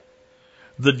what,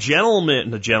 the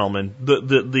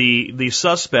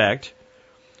suspect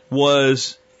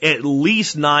was at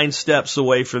least 9 steps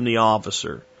away from the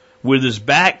officer with his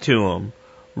back to him,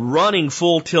 running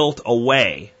full tilt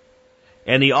away.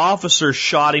 And the officer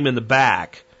shot him in the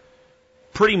back.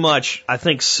 Pretty much, I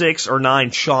think 6 or 9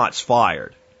 shots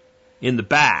fired in the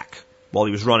back while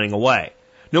he was running away.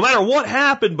 No matter what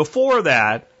happened before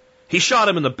that, he shot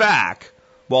him in the back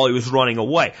while he was running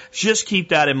away. Just keep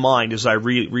that in mind as I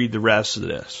read the rest of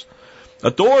this.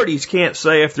 Authorities can't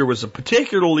say if there was a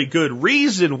particularly good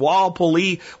reason why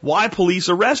police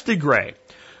arrested Gray.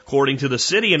 According to the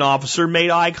city, an officer made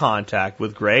eye contact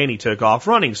with Gray and he took off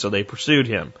running, so they pursued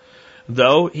him.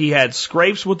 Though he had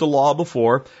scrapes with the law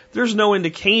before, there's no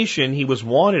indication he was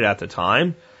wanted at the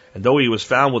time. And though he was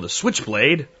found with a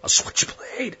switchblade,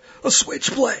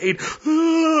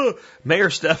 Mayor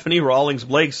Stephanie Rawlings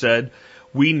Blake said,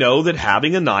 "We know that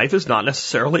having a knife is not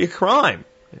necessarily a crime."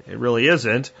 It really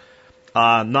isn't.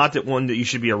 Not that one that you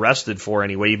should be arrested for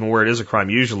anyway, even where it is a crime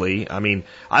usually. I mean,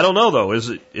 I don't know though.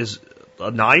 Is a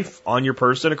knife on your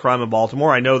person a crime in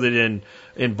Baltimore? I know that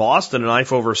in Boston, a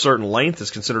knife over a certain length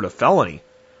is considered a felony.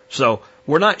 So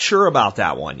we're not sure about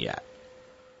that one yet.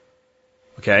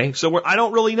 Okay, so I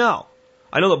don't really know.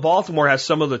 I know that Baltimore has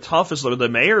some of the toughest, the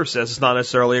mayor says it's not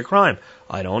necessarily a crime.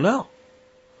 I don't know.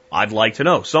 I'd like to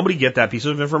know. Somebody get that piece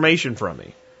of information from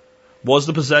me. Was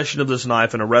the possession of this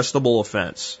knife an arrestable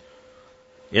offense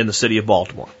in the city of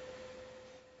Baltimore?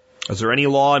 Is there any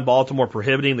law in Baltimore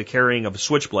prohibiting the carrying of a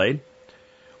switchblade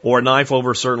or a knife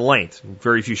over a certain length?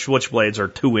 Very few switchblades are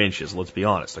 2 inches, let's be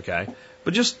honest, okay?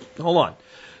 But just hold on.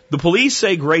 The police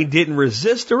say Gray didn't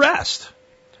resist arrest,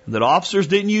 and that officers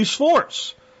didn't use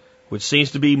force, which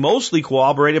seems to be mostly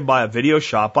corroborated by a video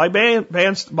shot by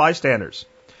bystanders.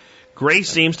 Gray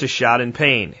seems to shout in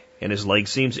pain, and his leg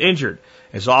seems injured,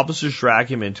 as officers drag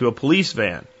him into a police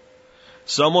van.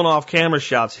 Someone off camera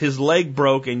shouts, "His leg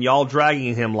broke and y'all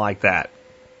dragging him like that."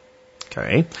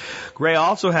 Okay. Gray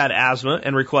also had asthma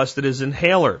and requested his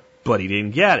inhaler, but he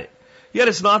didn't get it. Yet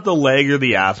it's not the leg or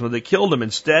the asthma that killed him.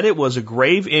 Instead, it was a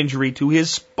grave injury to his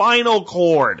spinal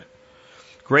cord.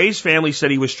 Gray's family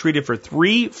said he was treated for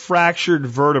 3 fractured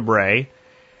vertebrae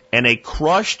and a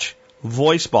crushed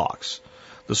voice box.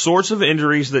 The sorts of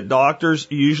injuries that doctors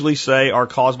usually say are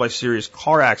caused by serious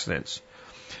car accidents.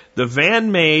 The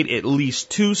van made at least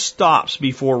 2 stops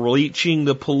before reaching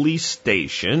the police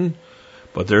station,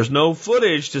 but there's no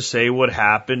footage to say what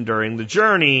happened during the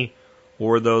journey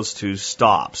or those 2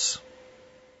 stops.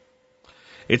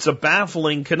 It's a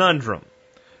baffling conundrum.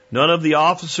 None of the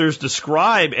officers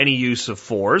describe any use of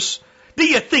force. Do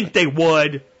you think they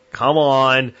would? Come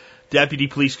on. Deputy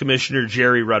Police Commissioner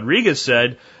Jerry Rodriguez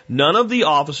said none of the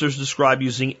officers described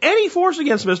using any force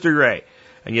against Mr. Gray,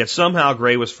 and yet somehow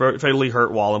Gray was fatally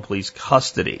hurt while in police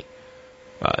custody.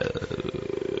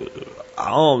 I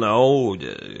don't know.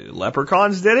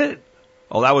 Leprechauns did it?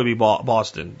 Oh, that would be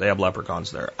Boston. They have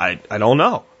leprechauns there. I don't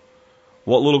know.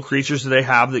 What little creatures do they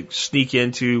have that sneak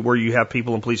into where you have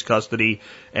people in police custody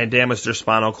and damage their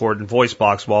spinal cord and voice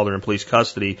box while they're in police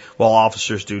custody while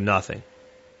officers do nothing?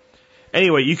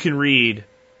 Anyway, you can read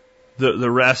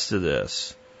the rest of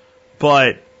this.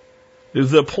 But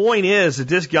the point is that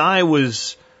this guy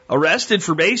was arrested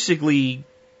for basically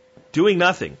doing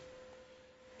nothing.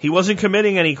 He wasn't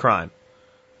committing any crime.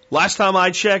 Last time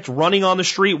I checked, running on the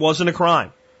street wasn't a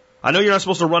crime. I know you're not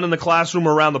supposed to run in the classroom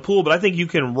or around the pool, but I think you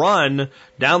can run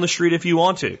down the street if you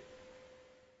want to.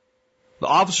 The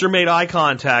officer made eye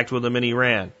contact with him and he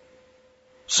ran.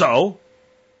 So,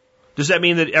 does that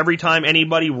mean that every time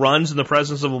anybody runs in the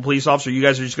presence of a police officer, you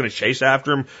guys are just going to chase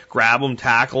after him, grab them,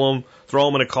 tackle them, throw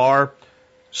them in a car,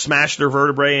 smash their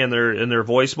vertebrae in their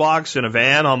voice box in a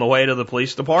van on the way to the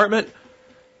police department?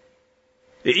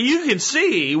 You can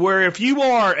see where if you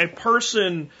are a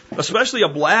person, especially a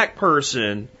black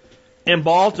person in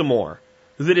Baltimore,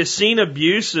 that has seen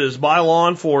abuses by law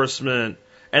enforcement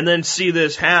and then see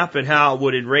this happen, how it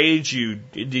would enrage you,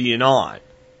 do you not?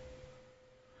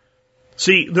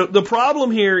 See, the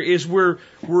problem here is we're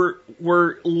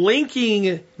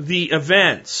linking the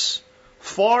events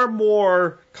far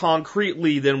more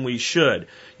concretely than we should.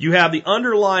 You have the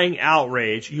underlying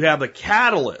outrage, you have a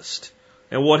catalyst,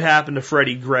 and what happened to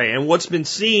Freddie Gray, and what's been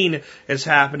seen as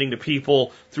happening to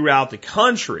people throughout the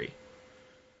country.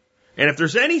 And if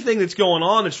there's anything that's going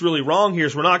on that's really wrong here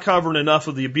is we're not covering enough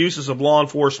of the abuses of law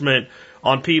enforcement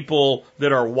on people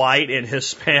that are white and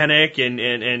Hispanic and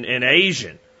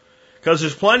Asian. Because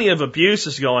there's plenty of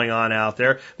abuses going on out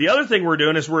there. The other thing we're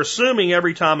doing is we're assuming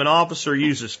every time an officer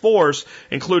uses force,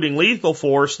 including lethal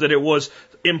force, that it was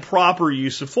improper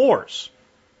use of force.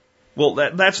 Well,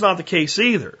 that's not the case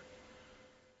either.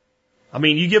 I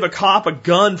mean, you give a cop a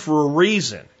gun for a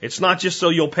reason. It's not just so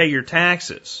you'll pay your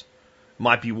taxes.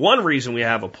 Might be one reason we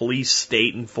have a police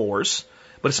state and force,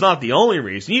 but it's not the only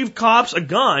reason. You give cops a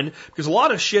gun because a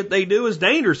lot of shit they do is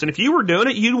dangerous. And if you were doing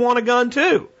it, you'd want a gun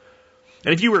too.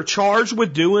 And if you were charged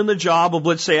with doing the job of,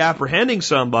 let's say, apprehending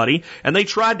somebody, and they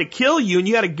tried to kill you and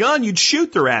you had a gun, you'd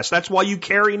shoot their ass. That's why you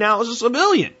carry now as a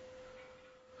civilian.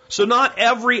 So not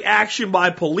every action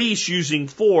by police using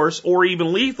force or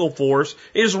even lethal force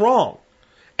is wrong.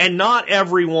 And not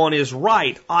everyone is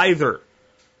right either.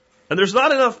 And there's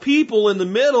not enough people in the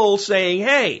middle saying,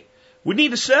 hey, we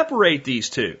need to separate these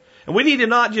two. And we need to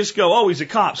not just go, oh, he's a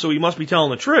cop, so he must be telling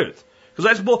the truth. Because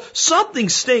that's bull. Something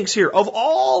stinks here. Of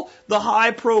all the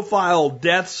high-profile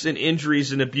deaths and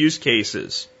injuries and abuse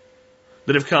cases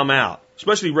that have come out,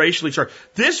 especially racially charged,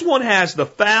 this one has the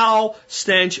foul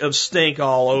stench of stink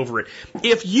all over it.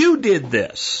 If you did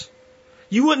this,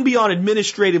 you wouldn't be on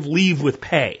administrative leave with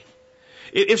pay.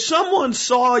 If someone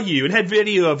saw you and had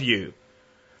video of you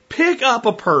pick up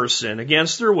a person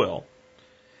against their will,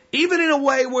 even in a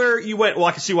way where you went, well,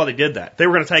 I can see why they did that. They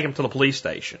were going to take him to the police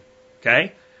station.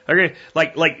 Okay? Okay,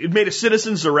 like it made a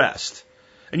citizen's arrest,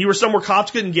 and you were somewhere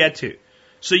cops couldn't get to.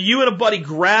 So you and a buddy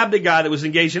grabbed a guy that was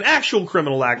engaged in actual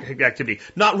criminal activity,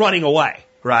 not running away,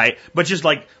 right? But just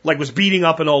like was beating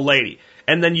up an old lady.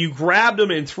 And then you grabbed him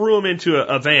and threw him into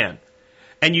a van.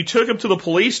 And you took him to the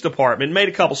police department, made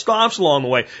a couple stops along the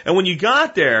way. And when you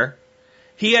got there,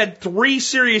 he had 3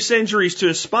 serious injuries to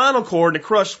his spinal cord and a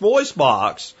crushed voice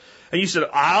box. And you said,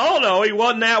 I don't know, he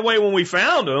wasn't that way when we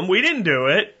found him. We didn't do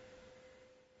it.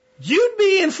 You'd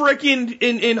be in frickin'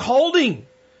 in holding.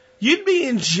 You'd be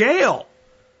in jail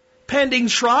pending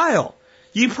trial.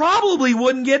 You probably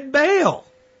wouldn't get bail.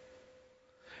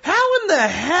 How in the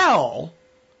hell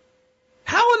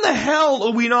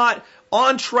are we not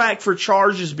on track for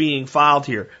charges being filed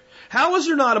here? How is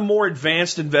there not a more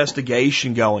advanced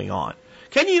investigation going on?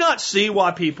 Can you not see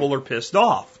why people are pissed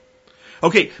off?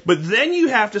 Okay, but then you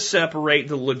have to separate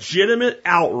the legitimate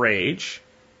outrage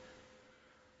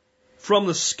from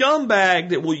the scumbag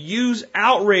that will use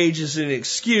outrage as an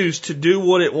excuse to do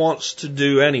what it wants to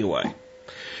do anyway.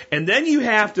 And then you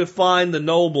have to find the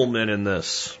noblemen in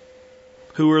this.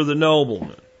 Who are the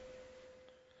noblemen?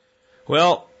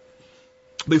 Well,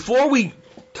 before we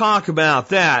talk about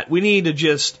that, we need to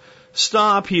just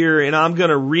stop here, and I'm going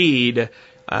to read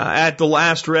at the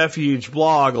Last Refuge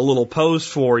blog a little post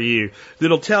for you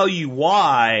that'll tell you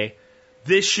why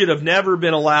this should have never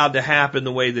been allowed to happen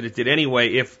the way that it did anyway,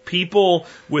 if people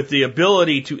with the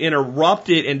ability to interrupt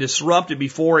it and disrupt it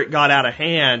before it got out of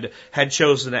hand had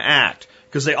chosen to act,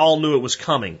 because they all knew it was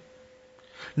coming.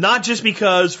 Not just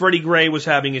because Freddie Gray was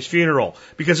having his funeral,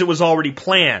 because it was already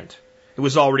planned. It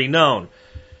was already known.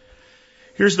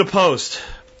 Here's the post.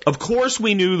 Of course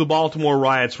we knew the Baltimore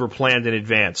riots were planned in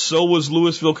advance. So was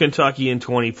Louisville, Kentucky in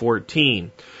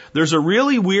 2014. There's a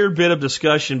really weird bit of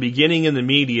discussion beginning in the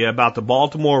media about the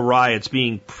Baltimore riots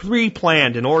being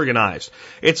pre-planned and organized.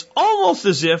 It's almost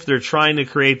as if they're trying to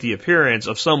create the appearance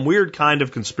of some weird kind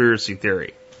of conspiracy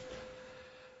theory.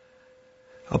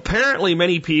 Apparently,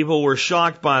 many people were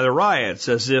shocked by the riots,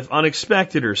 as if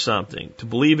unexpected or something. To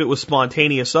believe it was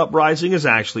spontaneous uprising is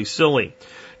actually silly.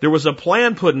 There was a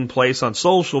plan put in place on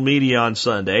social media on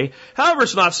Sunday. However,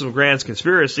 it's not some grand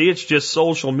conspiracy. It's just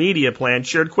social media plan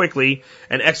shared quickly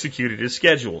and executed as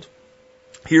scheduled.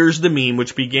 Here's the meme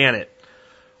which began it.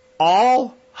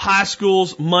 All high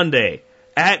schools Monday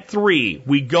at 3,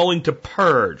 we going to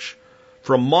purge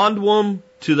from Mondwum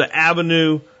to the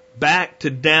Avenue back to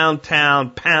downtown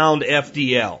pound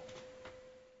FDL.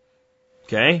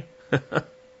 Okay?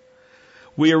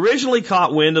 We originally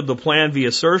caught wind of the plan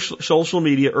via social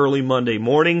media early Monday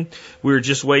morning. We were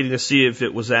just waiting to see if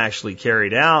it was actually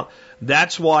carried out.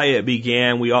 That's why it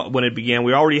began. When it began,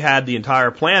 we already had the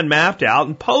entire plan mapped out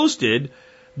and posted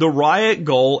the riot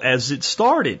goal as it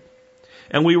started.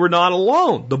 And we were not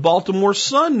alone. The Baltimore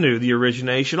Sun knew the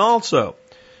origination also.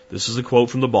 This is a quote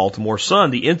from the Baltimore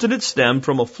Sun. The incident stemmed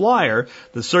from a flyer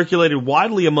that circulated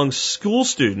widely among school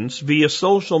students via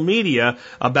social media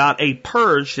about a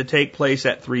purge to take place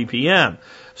at 3 p.m.,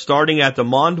 starting at the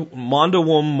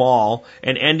Mondawum Mall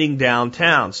and ending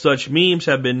downtown. Such memes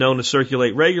have been known to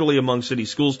circulate regularly among city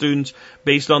school students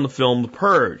based on the film The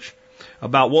Purge,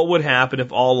 about what would happen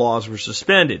if all laws were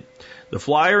suspended. The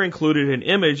flyer included an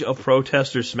image of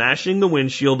protesters smashing the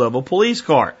windshield of a police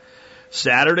car.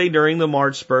 Saturday, during the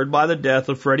march spurred by the death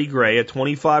of Freddie Gray, a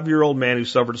 25-year-old man who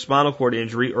suffered a spinal cord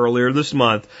injury earlier this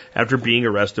month after being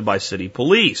arrested by city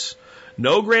police.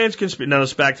 No grand conspiracy. Now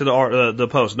let's back to the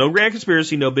post. No grand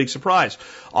conspiracy, no big surprise.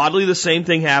 Oddly, the same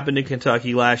thing happened in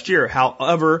Kentucky last year.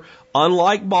 However,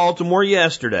 unlike Baltimore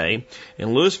yesterday,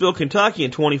 in Louisville, Kentucky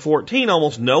in 2014,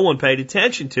 almost no one paid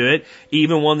attention to it,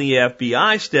 even when the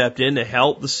FBI stepped in to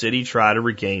help the city try to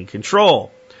regain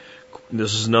control.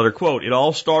 This is another quote. It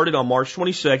all started on March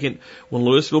 22nd when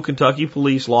Louisville, Kentucky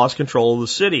police lost control of the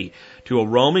city to a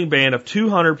roaming band of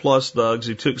 200 plus thugs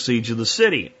who took siege of the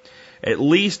city. At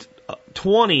least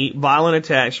 20 violent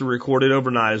attacks were recorded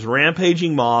overnight as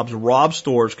rampaging mobs robbed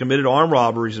stores, committed armed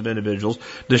robberies of individuals,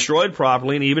 destroyed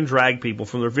property, and even dragged people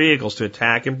from their vehicles to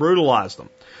attack and brutalize them.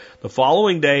 The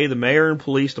following day, the mayor and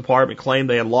police department claimed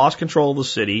they had lost control of the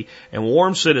city and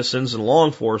warned citizens and law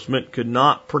enforcement could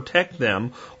not protect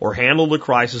them or handle the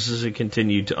crisis as it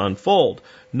continued to unfold.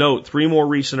 Note, 3 more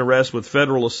recent arrests with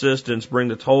federal assistance bring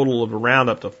the total of around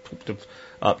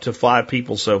up to 5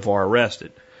 people so far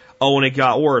arrested. Oh, and it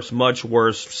got worse, much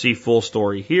worse. See full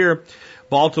story here.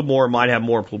 Baltimore might have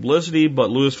more publicity, but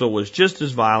Louisville was just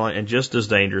as violent and just as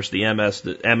dangerous. The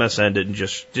MSN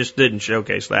didn't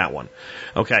showcase that one.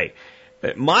 Okay.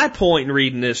 My point in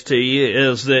reading this to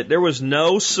you is that there was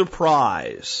no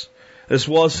surprise. This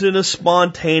wasn't a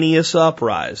spontaneous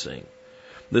uprising.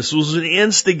 This was an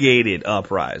instigated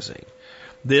uprising.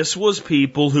 This was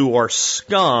people who are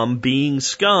scum being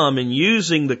scum and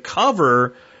using the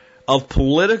cover of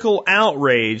political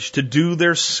outrage to do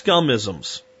their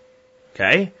scumisms.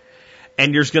 Okay?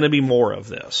 And there's going to be more of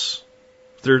this.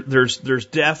 There's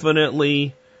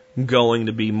definitely going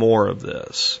to be more of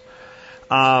this.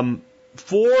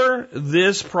 For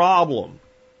this problem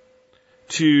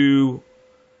to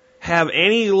have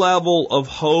any level of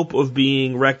hope of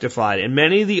being rectified, and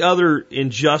many of the other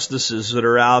injustices that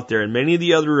are out there, and many of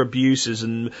the other abuses,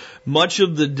 and much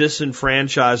of the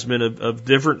disenfranchisement of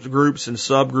different groups and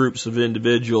subgroups of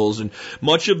individuals, and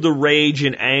much of the rage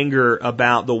and anger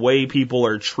about the way people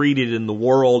are treated in the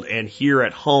world and here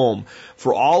at home,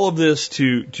 for all of this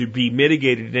to be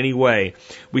mitigated in any way,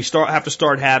 we have to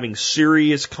start having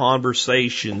serious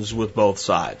conversations with both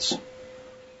sides.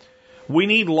 We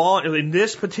need law in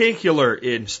this particular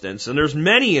instance, and there's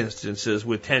many instances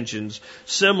with tensions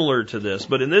similar to this,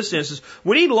 but in this instance,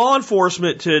 we need law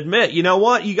enforcement to admit, you know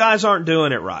what, you guys aren't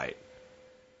doing it right.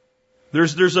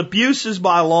 There's abuses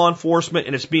by law enforcement,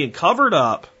 and it's being covered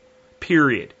up,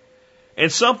 period.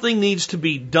 And something needs to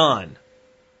be done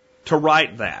to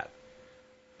right that.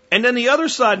 And then the other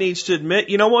side needs to admit,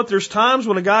 you know what, there's times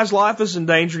when a guy's life is in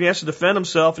danger and he has to defend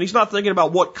himself, and he's not thinking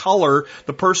about what color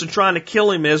the person trying to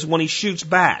kill him is when he shoots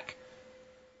back.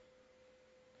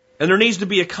 And there needs to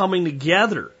be a coming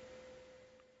together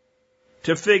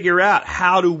to figure out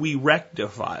how do we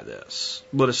rectify this.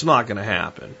 But it's not going to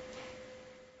happen.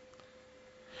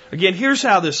 Again, here's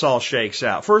how this all shakes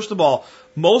out. First of all,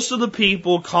 most of the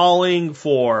people calling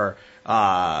for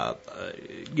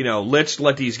let's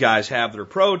let these guys have their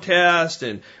protest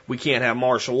and we can't have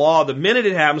martial law. The minute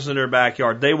it happens in their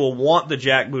backyard, they will want the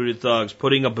jackbooted thugs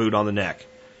putting a boot on the neck.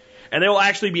 And they will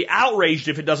actually be outraged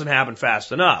if it doesn't happen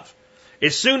fast enough.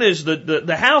 As soon as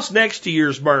the house next to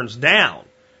yours burns down,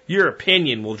 your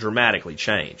opinion will dramatically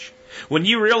change. When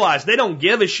you realize they don't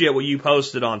give a shit what you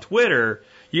posted on Twitter,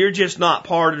 you're just not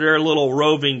part of their little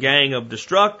roving gang of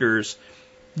destructors,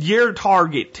 you're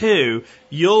target too.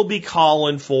 You'll be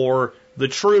calling for the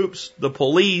troops, the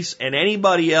police, and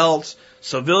anybody else,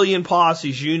 civilian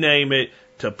posses, you name it,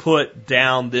 to put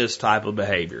down this type of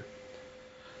behavior.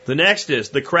 The next is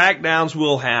the crackdowns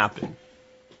will happen.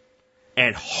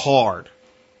 And hard.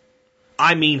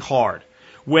 I mean hard.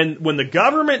 When the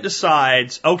government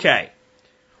decides, okay,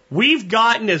 we've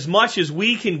gotten as much as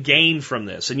we can gain from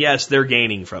this, and yes, they're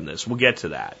gaining from this. We'll get to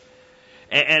that.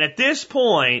 And at this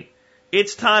point,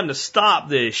 it's time to stop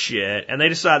this shit, and they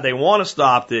decide they want to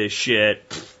stop this shit.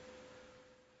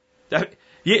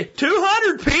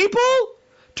 200 people?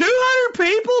 200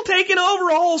 people taking over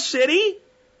a whole city?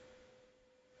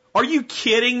 Are you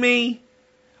kidding me?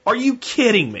 Are you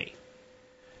kidding me?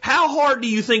 How hard do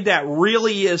you think that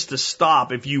really is to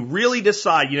stop if you really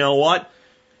decide, you know what?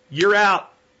 You're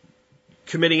out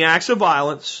committing acts of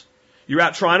violence. You're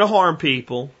out trying to harm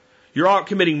people. You're out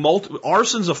committing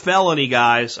arson's a felony,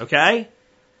 guys, okay?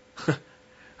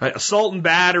 Assault and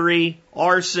battery,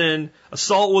 arson,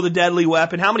 assault with a deadly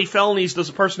weapon. How many felonies does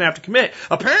a person have to commit?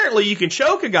 Apparently you can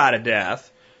choke a guy to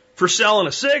death for selling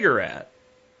a cigarette.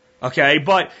 Okay,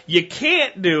 but you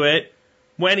can't do it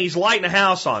when he's lighting a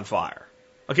house on fire.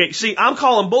 Okay, see, I'm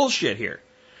calling bullshit here.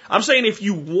 I'm saying if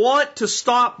you want to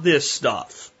stop this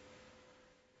stuff,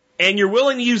 and you're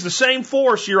willing to use the same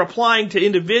force you're applying to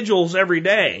individuals every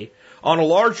day on a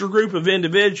larger group of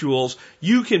individuals,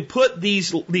 you can put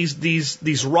these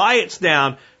riots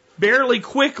down fairly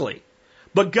quickly.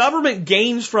 But government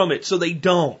gains from it, so they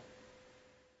don't.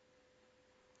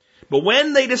 But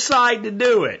when they decide to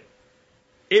do it,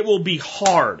 it will be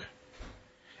hard.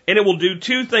 And it will do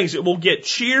two things. It will get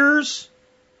cheers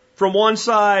from one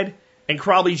side and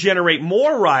probably generate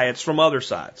more riots from other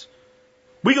sides.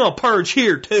 We're going to purge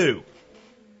here too.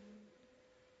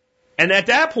 And at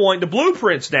that point, the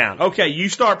blueprint's down. Okay, you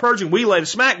start purging, we lay the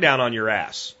smackdown on your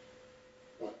ass.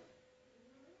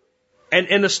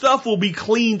 And the stuff will be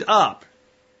cleaned up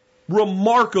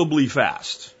remarkably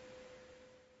fast.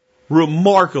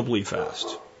 Remarkably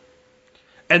fast.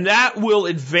 And that will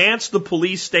advance the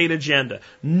police state agenda.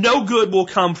 No good will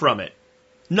come from it.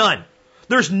 None.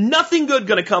 There's nothing good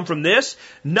going to come from this.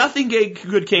 Nothing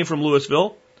good came from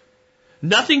Louisville.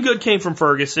 Nothing good came from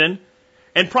Ferguson.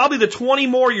 And probably the 20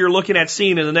 more you're looking at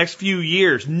seeing in the next few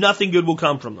years, nothing good will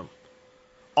come from them.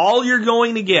 All you're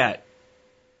going to get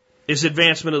is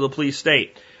advancement of the police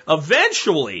state.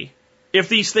 Eventually, if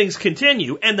these things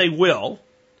continue, and they will,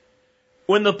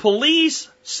 when the police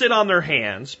sit on their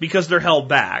hands because they're held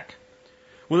back,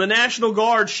 when the National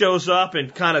Guard shows up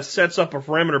and kind of sets up a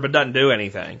perimeter but doesn't do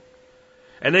anything,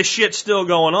 and this shit's still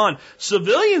going on,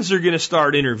 civilians are going to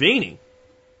start intervening.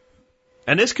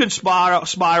 And this could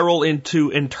spiral into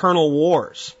internal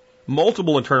wars,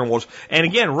 multiple internal wars. And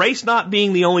again, race not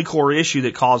being the only core issue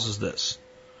that causes this.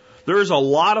 There's a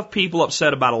lot of people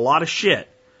upset about a lot of shit.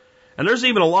 And there's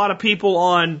even a lot of people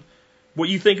on what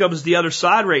you think of as the other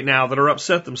side right now that are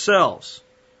upset themselves.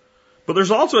 But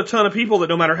there's also a ton of people that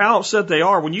no matter how upset they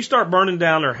are, when you start burning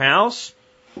down their house,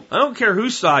 I don't care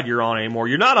whose side you're on anymore.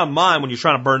 You're not on mine when you're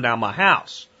trying to burn down my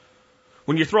house.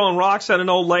 When you're throwing rocks at an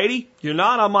old lady, you're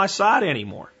not on my side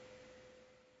anymore.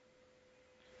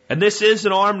 And this is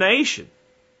an armed nation.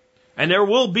 And there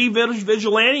will be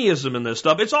vigilantism in this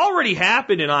stuff. It's already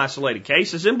happened in isolated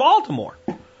cases in Baltimore,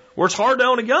 where it's hard to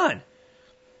own a gun.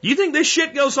 You think this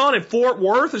shit goes on in Fort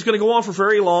Worth is going to go on for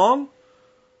very long?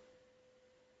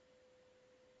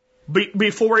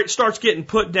 Before it starts getting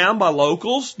put down by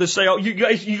locals that say, oh, you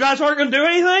guys aren't going to do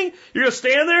anything? You're going to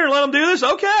stand there and let them do this?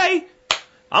 Okay.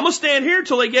 I'm going to stand here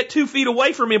till they get 2 feet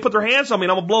away from me and put their hands on me,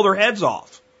 and I'm going to blow their heads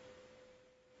off.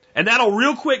 And that'll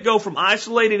real quick go from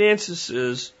isolated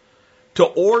instances to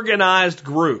organized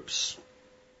groups.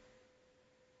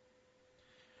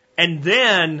 And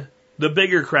then the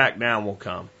bigger crackdown will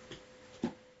come.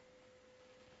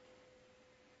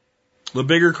 The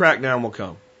bigger crackdown will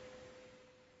come.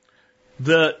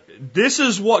 This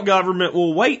is what government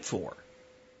will wait for.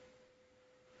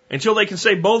 Until they can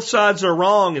say both sides are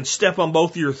wrong and step on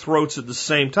both of your throats at the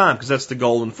same time, because that's the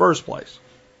goal in the first place.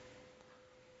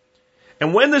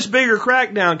 And when this bigger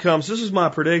crackdown comes, this is my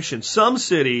prediction, some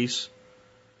cities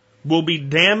will be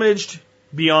damaged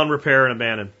beyond repair and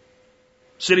abandon.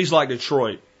 Cities like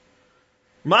Detroit.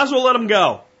 Might as well let them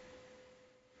go.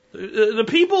 The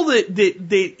people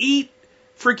that eat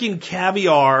freaking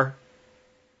caviar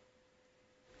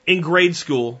in grade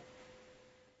school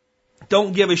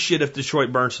don't give a shit if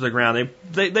Detroit burns to the ground.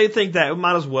 They think that it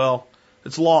might as well.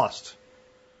 It's lost.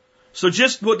 So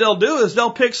just what they'll do is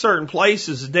they'll pick certain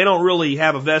places that they don't really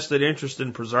have a vested interest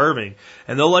in preserving,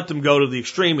 and they'll let them go to the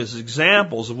extreme as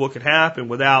examples of what could happen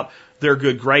without their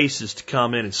good graces to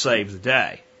come in and save the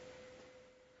day.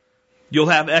 You'll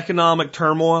have economic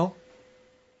turmoil.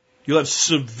 You'll have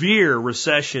severe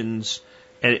recessions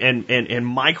and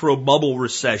micro bubble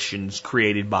recessions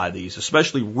created by these,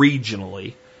 especially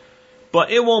regionally.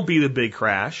 But it won't be the big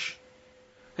crash.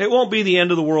 It won't be the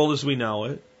end of the world as we know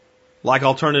it, like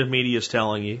alternative media is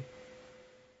telling you.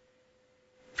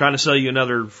 Trying to sell you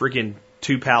another freaking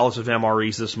 2 pallets of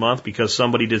MREs this month because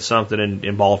somebody did something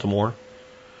in Baltimore.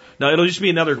 No, it'll just be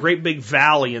another great big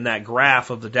valley in that graph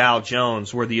of the Dow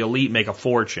Jones where the elite make a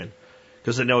fortune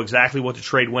because they know exactly what to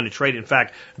trade, when to trade. In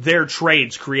fact, their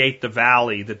trades create the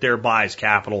valley that their buys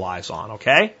capitalize on,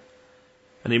 okay?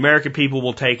 And the American people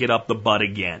will take it up the butt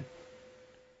again.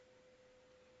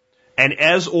 And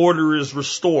as order is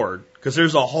restored, because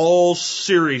there's a whole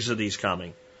series of these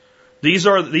coming. These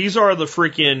are the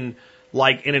freaking,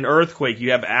 like in an earthquake,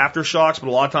 you have aftershocks, but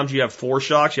a lot of times you have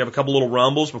foreshocks. You have a couple little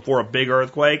rumbles before a big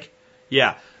earthquake.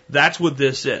 Yeah, that's what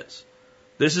this is.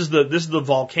 This is the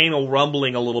volcano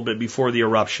rumbling a little bit before the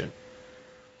eruption.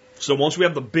 So once we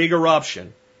have the big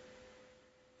eruption,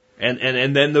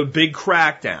 and then the big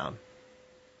crackdown,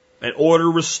 and order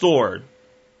restored,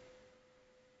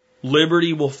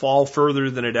 liberty will fall further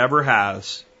than it ever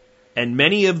has, and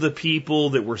many of the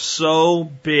people that were so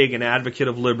big an advocate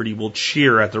of liberty will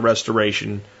cheer at the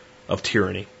restoration of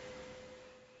tyranny.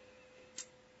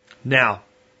 Now,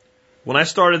 when I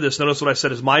started this, notice what I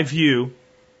said is my view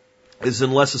is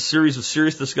unless a series of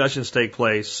serious discussions take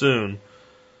place soon,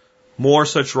 more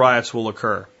such riots will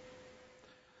occur.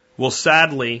 Well,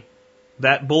 sadly,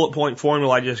 that bullet point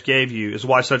formula I just gave you is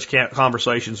why such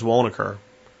conversations won't occur.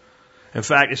 In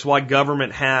fact, it's why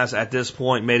government has, at this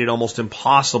point, made it almost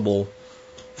impossible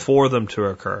for them to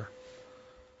occur.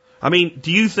 I mean,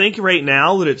 do you think right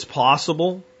now that it's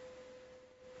possible?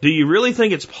 Do you really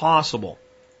think it's possible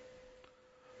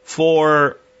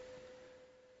for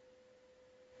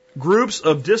groups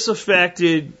of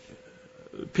disaffected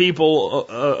people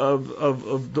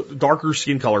of darker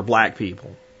skin color, black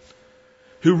people,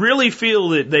 who really feel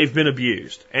that they've been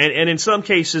abused? And in some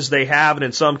cases they have, and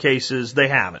in some cases they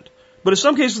haven't. But in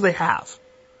some cases they have.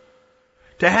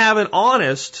 To have an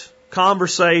honest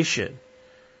conversation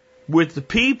with the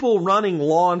people running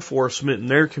law enforcement in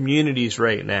their communities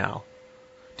right now.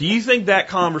 Do you think that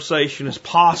conversation is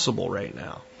possible right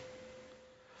now?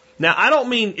 Now, I don't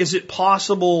mean is it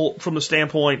possible from the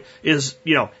standpoint is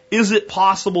it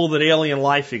possible that alien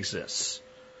life exists?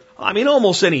 I mean,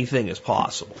 almost anything is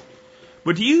possible.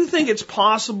 But do you think it's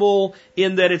possible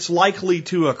in that it's likely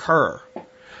to occur?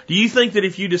 Do you think that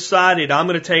if you decided I'm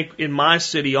going to take in my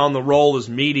city on the role as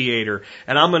mediator,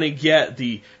 and I'm going to get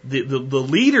the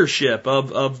leadership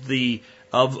of the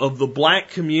black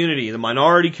community, the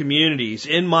minority communities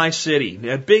in my city,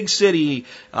 a big city,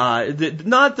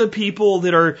 not the people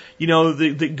that are,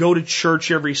 that go to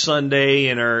church every Sunday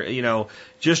and are,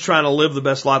 just trying to live the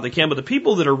best life they can, but the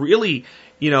people that are really,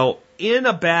 in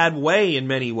a bad way in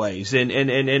many ways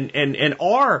and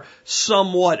are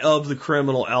somewhat of the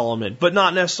criminal element, but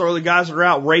not necessarily the guys that are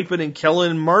out raping and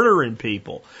killing and murdering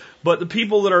people, but the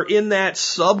people that are in that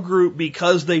subgroup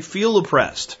because they feel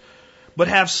oppressed, but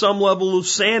have some level of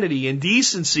sanity and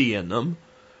decency in them,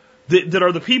 that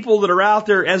are the people that are out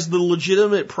there as the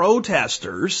legitimate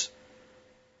protesters,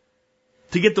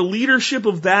 to get the leadership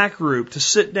of that group to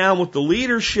sit down with the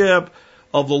leadership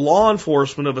of the law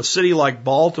enforcement of a city like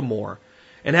Baltimore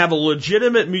and have a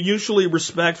legitimate, mutually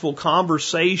respectful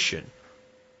conversation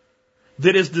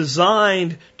that is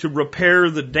designed to repair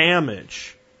the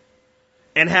damage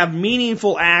and have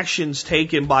meaningful actions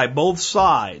taken by both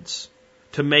sides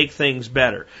to make things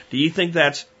better. Do you think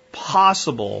that's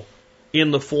possible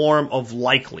in the form of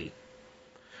likely?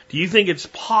 Do you think it's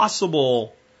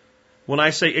possible? When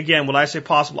I say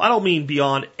possible, I don't mean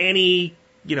beyond any,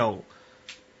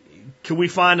 can we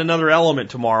find another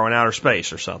element tomorrow in outer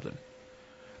space or something?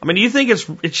 I mean, do you think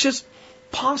it's just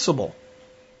possible?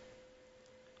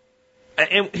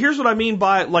 And here's what I mean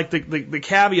by like the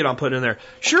caveat I'm putting in there.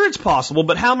 Sure, it's possible,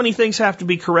 but how many things have to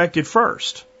be corrected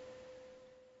first?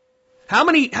 How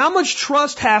much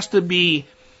trust has to be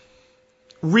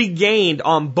regained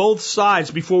on both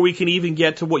sides before we can even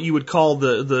get to what you would call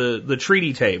the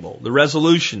treaty table, the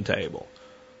resolution table?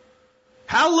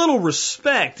 How little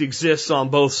respect exists on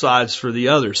both sides for the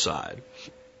other side?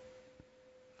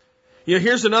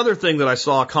 Here's another thing that I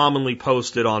saw commonly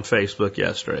posted on Facebook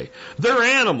yesterday. They're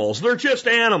animals. They're just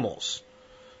animals.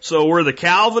 So we're the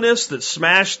Calvinists that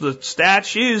smash the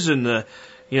statues and the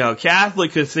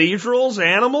Catholic cathedrals,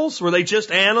 animals? Were they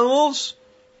just animals?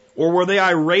 Or were they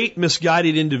irate,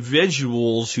 misguided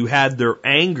individuals who had their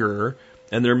anger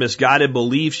and their misguided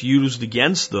beliefs used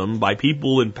against them by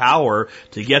people in power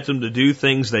to get them to do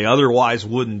things they otherwise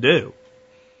wouldn't do?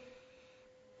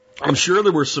 I'm sure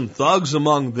there were some thugs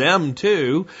among them,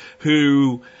 too,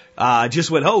 who just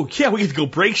went, oh, yeah, we get to go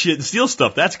break shit and steal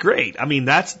stuff. That's great. I mean,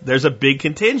 there's a big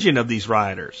contingent of these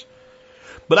rioters.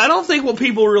 But I don't think what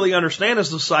people really understand is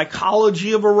the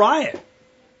psychology of a riot.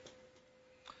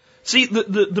 See,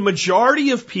 the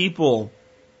majority of people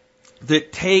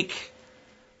that take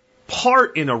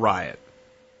part in a riot,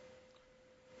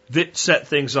 that set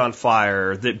things on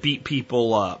fire, that beat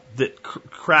people up, that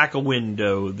crack a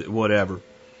window, that whatever,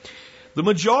 the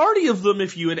majority of them,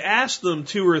 if you had asked them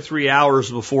 2 or 3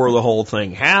 hours before the whole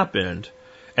thing happened,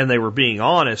 and they were being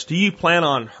honest, do you plan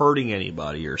on hurting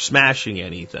anybody or smashing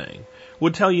anything,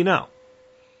 would tell you no.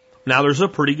 Now, there's a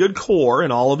pretty good core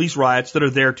in all of these riots that are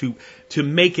there to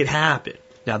make it happen.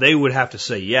 Now, they would have to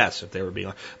say yes if they were being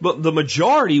honest, but the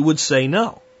majority would say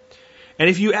no. And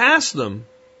if you ask them,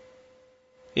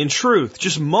 in truth,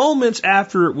 just moments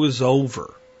after it was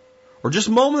over, or just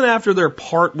a moment after their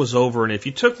part was over, and if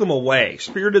you took them away,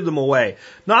 spirited them away,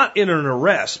 not in an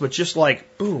arrest, but just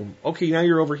like, boom, okay, now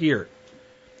you're over here.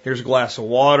 Here's a glass of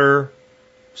water,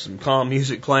 some calm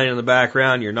music playing in the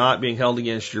background, you're not being held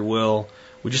against your will.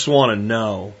 We just want to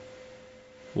know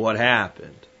what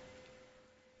happened.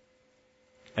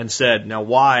 And said, now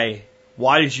why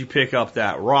did you pick up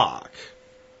that rock?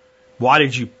 Why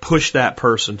did you push that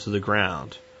person to the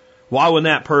ground? Why, when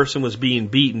that person was being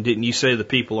beaten, didn't you say to the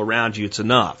people around you, it's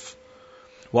enough?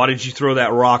 Why did you throw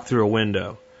that rock through a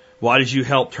window? Why did you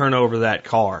help turn over that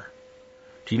car?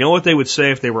 Do you know what they would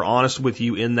say if they were honest with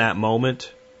you in that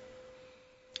moment?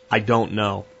 I don't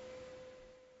know.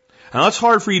 Now, that's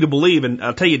hard for you to believe, and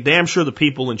I'll tell you damn sure the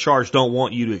people in charge don't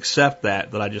want you to accept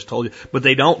that I just told you, but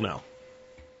they don't know.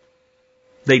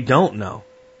 They don't know.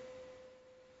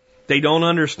 They don't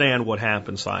understand what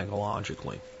happens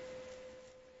psychologically.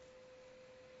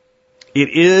 It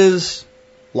is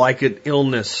like an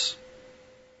illness.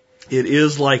 It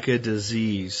is like a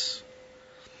disease.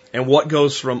 And what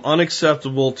goes from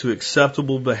unacceptable to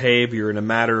acceptable behavior in a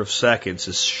matter of seconds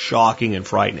is shocking and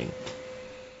frightening.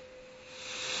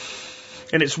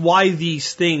 And it's why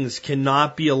these things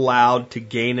cannot be allowed to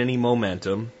gain any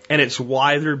momentum, and it's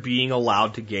why they're being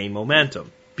allowed to gain momentum.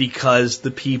 Because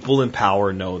the people in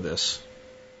power know this.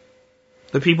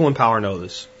 The people in power know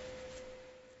this.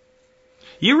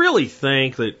 You really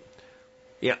think that,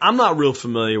 I'm not real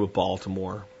familiar with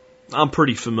Baltimore. I'm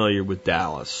pretty familiar with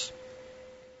Dallas.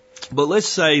 But let's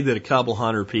say that a couple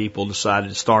hundred people decided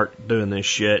to start doing this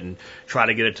shit and try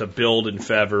to get it to build and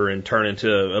feather and turn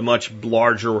into a much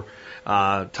larger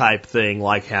type thing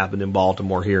like happened in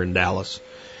Baltimore here in Dallas.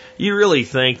 You really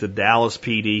think the Dallas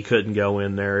PD couldn't go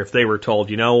in there if they were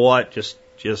told, you know what, just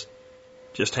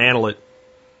handle it.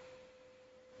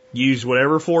 Use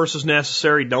whatever force is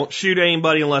necessary. Don't shoot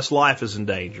anybody unless life is in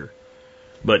danger.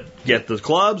 But get the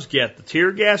clubs, get the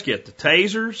tear gas, get the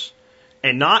tasers,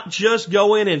 and not just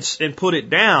go in and put it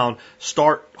down.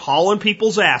 Start hauling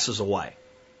people's asses away.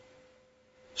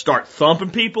 Start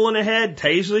thumping people in the head,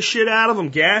 tase the shit out of them,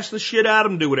 gas the shit out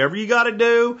of them, do whatever you got to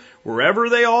do, wherever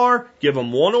they are. Give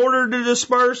them one order to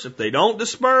disperse. If they don't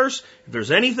disperse, if there's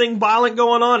anything violent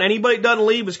going on, anybody that doesn't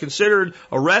leave is considered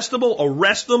arrestable.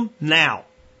 Arrest them now.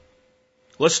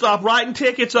 Let's stop writing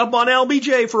tickets up on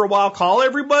LBJ for a while. Call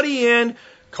everybody in.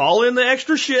 Call in the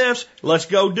extra shifts. Let's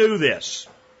go do this.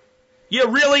 You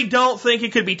really don't think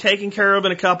it could be taken care of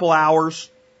in a couple hours?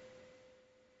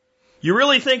 You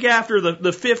really think after the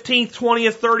 15th,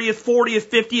 20th, 30th, 40th,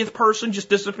 50th person just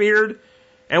disappeared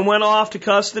and went off to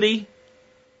custody?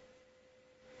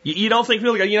 You don't think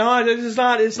really, it's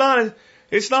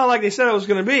not like they said it was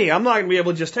going to be. I'm not going to be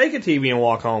able to just take a TV and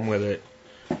walk home with it.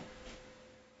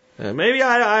 Maybe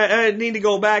I need to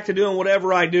go back to doing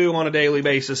whatever I do on a daily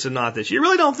basis and not this. You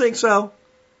really don't think so?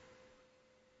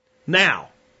 Now,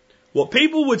 what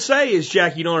people would say is,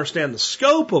 Jack, you don't understand the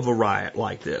scope of a riot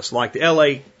like this, like the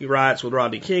LA riots with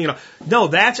Rodney King. No,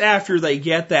 that's after they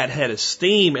get that head of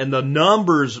steam and the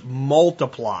numbers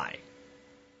multiply.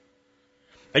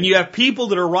 And you have people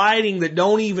that are rioting that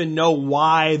don't even know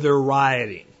why they're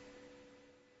rioting.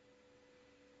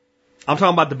 I'm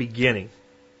talking about the beginning.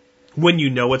 When you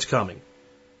know it's coming.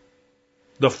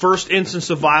 The first instance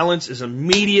of violence is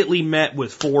immediately met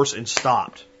with force and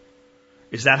stopped.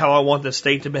 Is that how I want the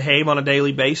state to behave on a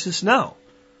daily basis? No.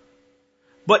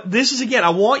 But this is, again, I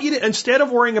want you to, instead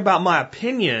of worrying about my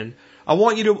opinion, I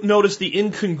want you to notice the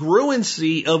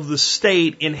incongruency of the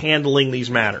state in handling these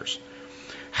matters.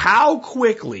 How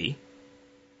quickly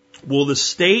will the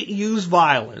state use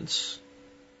violence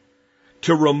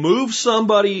to remove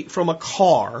somebody from a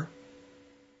car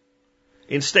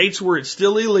in states where it's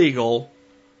still illegal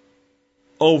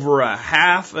over a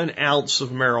half an ounce of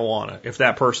marijuana if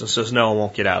that person says no and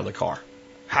won't get out of the car?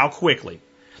 How quickly?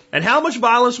 And how much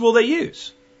violence will they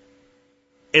use?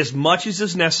 As much as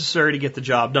is necessary to get the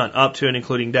job done, up to and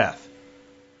including death.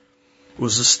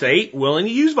 Was the state willing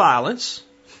to use violence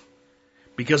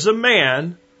because a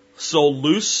man sold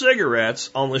loose cigarettes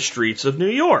on the streets of New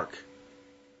York?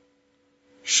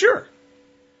 Sure.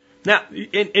 Now,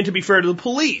 and to be fair to the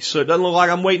police, so it doesn't look like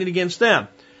I'm weighting it against them.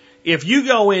 If you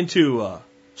go into a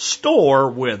store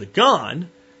with a gun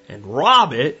and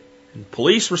rob it, and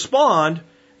police respond,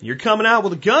 and you're coming out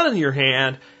with a gun in your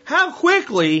hand, how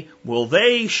quickly will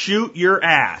they shoot your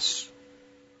ass?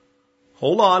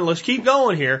 Hold on, let's keep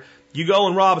going here. You go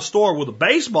and rob a store with a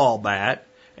baseball bat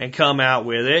and come out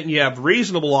with it, and you have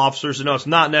reasonable officers who know it's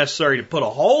not necessary to put a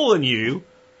hole in you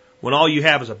when all you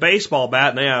have is a baseball bat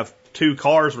and they have 2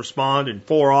 cars respond and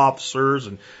 4 officers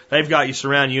and they've got you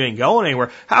surrounded, you ain't going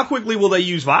anywhere. How quickly will they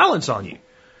use violence on you?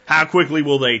 How quickly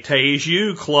will they tase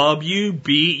you, club you,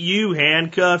 beat you,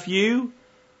 handcuff you,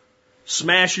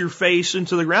 smash your face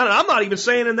into the ground? And I'm not even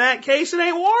saying in that case it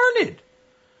ain't warranted.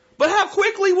 But how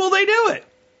quickly will they do it?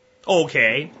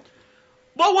 Okay.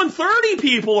 But when 30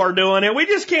 people are doing it, we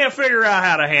just can't figure out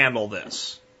how to handle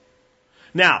this.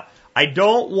 Now, I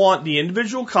don't want the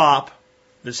individual cop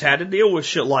that's had to deal with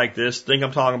shit like this to think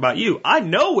I'm talking about you. I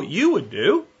know what you would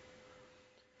do.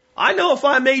 I know if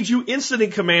I made you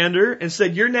incident commander and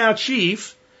said, you're now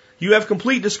chief, you have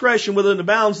complete discretion within the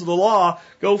bounds of the law,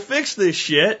 go fix this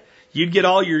shit. You'd get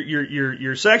all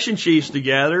your section chiefs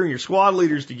together and your squad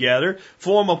leaders together,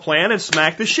 form a plan and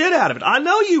smack the shit out of it. I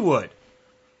know you would.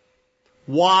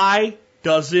 Why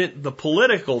doesn't the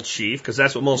political chief, because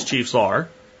that's what most chiefs are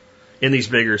in these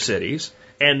bigger cities,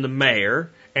 and the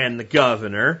mayor and the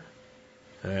governor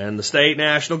and the state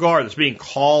National Guard that's being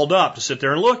called up to sit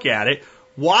there and look at it,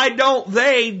 why don't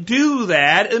they do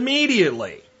that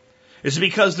immediately? Is it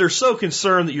because they're so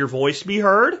concerned that your voice be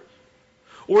heard?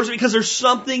 Or is it because there's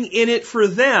something in it for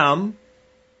them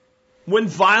when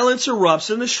violence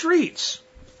erupts in the streets?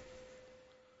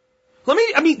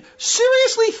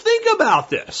 Seriously think about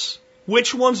this.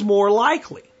 Which one's more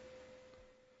likely?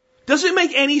 Does it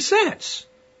make any sense?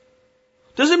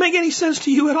 Does it make any sense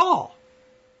to you at all?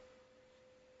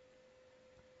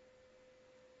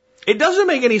 It doesn't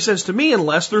make any sense to me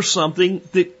unless there's something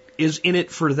that is in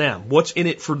it for them. What's in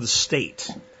it for the state?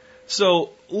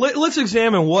 So let's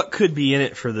examine what could be in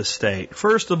it for the state.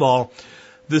 First of all,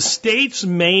 the state's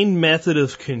main method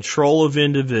of control of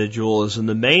individuals and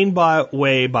the main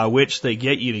way by which they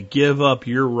get you to give up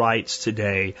your rights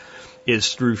today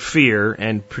is through fear,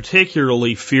 and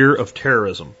particularly fear of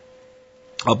terrorism.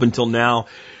 Up until now,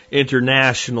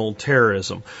 international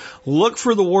terrorism. Look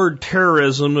for the word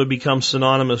terrorism to become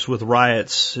synonymous with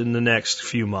riots in the next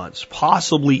few months,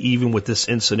 possibly even with this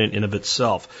incident in of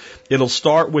itself. It'll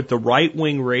start with the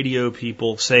right-wing radio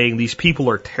people saying these people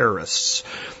are terrorists.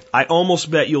 I almost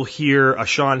bet you'll hear a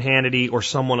Sean Hannity or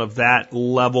someone of that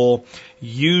level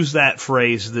use that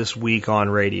phrase this week on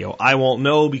radio. I won't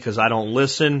know because I don't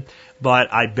listen,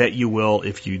 but I bet you will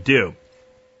if you do.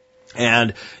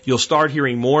 And you'll start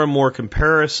hearing more and more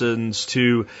comparisons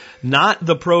to not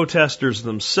the protesters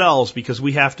themselves, because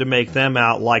we have to make them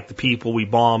out like the people we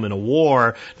bomb in a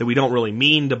war that we don't really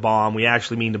mean to bomb. We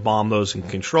actually mean to bomb those in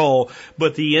control.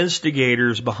 But the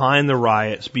instigators behind the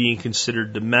riots being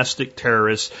considered domestic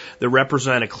terrorists that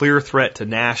represent a clear threat to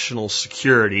national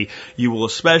security. You will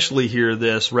especially hear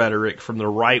this rhetoric from the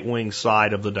right-wing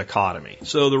side of the dichotomy.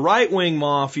 So the right-wing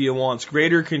mafia wants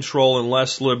greater control and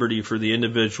less liberty for the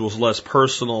individuals, less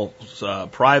personal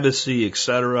privacy,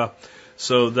 etc.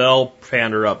 So they'll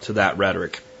pander up to that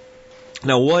rhetoric.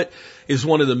 Now, what is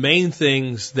one of the main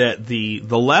things that the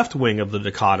left wing of the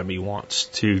dichotomy wants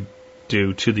to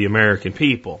do to the American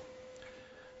people?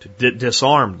 To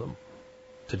disarm them.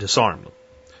 To disarm them.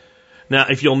 Now,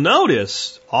 if you'll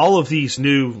notice, all of these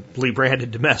newly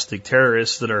branded domestic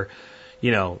terrorists that are,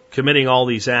 committing all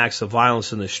these acts of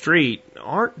violence in the street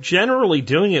aren't generally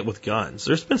doing it with guns.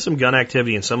 There's been some gun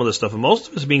activity in some of this stuff, and most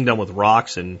of it's being done with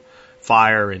rocks and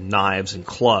fire and knives and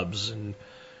clubs and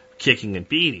kicking and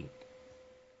beating.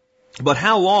 But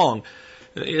how long,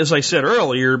 as I said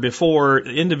earlier, before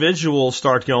individuals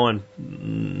start going,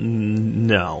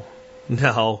 no,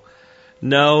 you're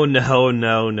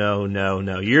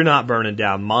not burning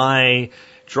down my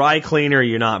dry cleaner,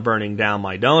 you're not burning down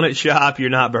my donut shop, you're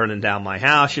not burning down my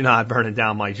house, you're not burning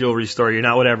down my jewelry store, you're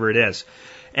not whatever it is.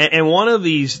 And one of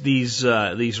these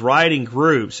rioting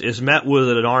groups is met with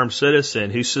an armed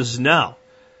citizen who says no.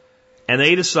 And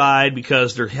they decide,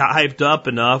 because they're hyped up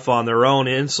enough on their own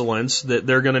insolence, that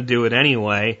they're going to do it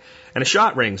anyway. And a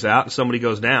shot rings out and somebody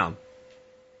goes down.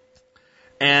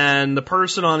 And the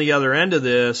person on the other end of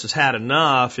this has had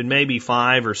enough, and maybe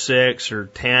 5 or 6 or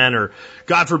 10 or,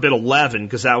 God forbid, 11,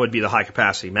 because that would be the high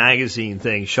capacity magazine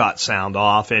thing, shot sound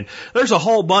off. And there's a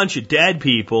whole bunch of dead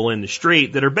people in the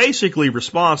street that are basically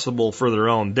responsible for their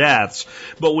own deaths.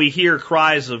 But we hear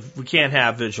cries of, we can't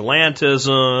have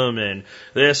vigilantism, and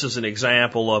this is an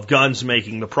example of guns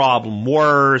making the problem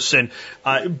worse. And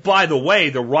by the way,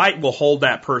 the right will hold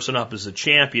that person up as a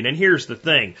champion. And here's the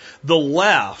thing. The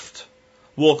left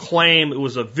will claim it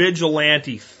was a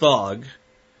vigilante thug,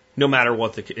 no matter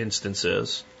what the instance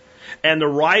is. And the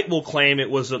right will claim it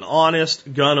was an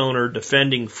honest gun owner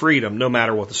defending freedom, no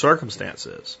matter what the circumstance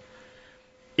is.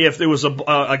 If there was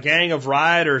a gang of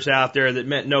rioters out there that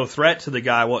meant no threat to the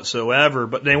guy whatsoever,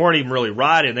 but they weren't even really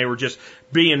rioting, they were just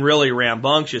being really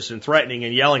rambunctious and threatening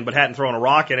and yelling, but hadn't thrown a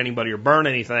rock at anybody or burned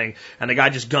anything, and the guy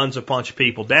just guns a bunch of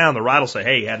people down, the right will say,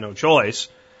 hey, he had no choice.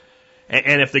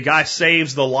 And if the guy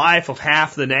saves the life of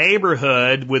half the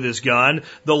neighborhood with his gun,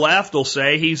 the left will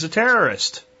say he's a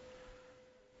terrorist.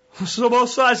 So both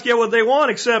sides get what they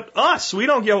want, except us. We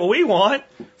don't get what we want.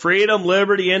 Freedom,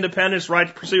 liberty, independence, right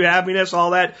to pursue happiness,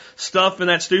 all that stuff in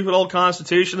that stupid old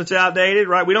Constitution that's outdated,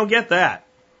 right? We don't get that.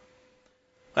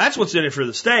 That's what's in it for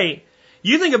the state.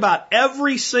 You think about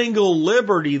every single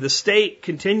liberty the state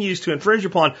continues to infringe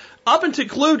upon, up and to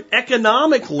include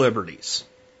economic liberties.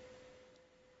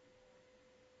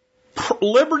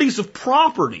 Liberties of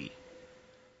property.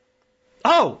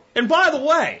 Oh, and by the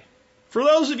way, for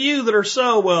those of you that are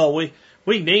so, well, we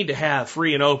need to have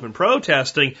free and open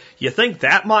protesting, you think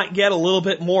that might get a little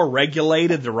bit more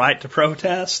regulated, the right to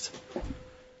protest?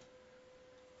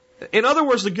 In other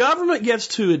words, the government gets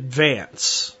to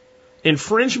advance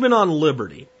infringement on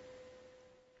liberty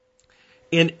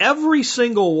in every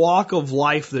single walk of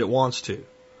life that it wants to,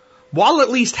 while at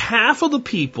least half of the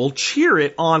people cheer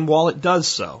it on while it does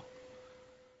so.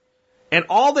 And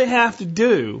all they have to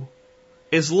do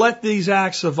is let these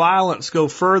acts of violence go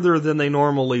further than they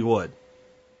normally would.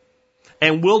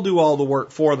 And we'll do all the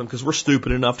work for them because we're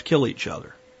stupid enough to kill each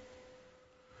other.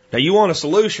 Now, you want a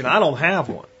solution? I don't have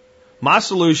one. My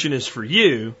solution is for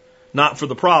you, not for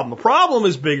the problem. The problem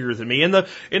is bigger than me.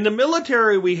 In the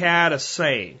military, we had a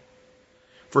saying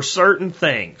for certain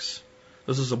things.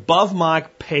 This is above my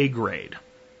pay grade.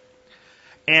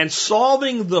 And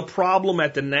solving the problem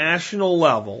at the national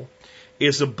level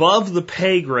is above the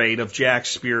pay grade of Jack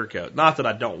Spirko. Not that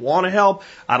I don't want to help,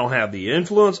 I don't have the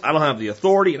influence, I don't have the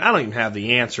authority, and I don't even have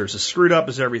the answers. As screwed up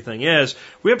as everything is,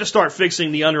 we have to start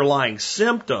fixing the underlying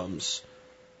symptoms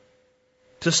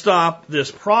to stop this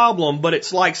problem. But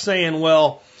it's like saying,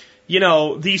 well, you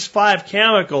know, these 5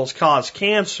 chemicals cause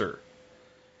cancer,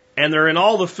 and they're in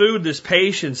all the food this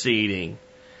patient's eating,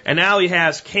 and now he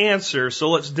has cancer,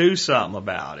 so let's do something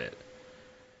about it.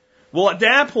 Well, at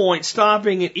that point,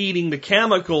 stopping and eating the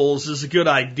chemicals is a good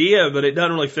idea, but it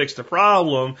doesn't really fix the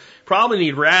problem. Probably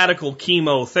need radical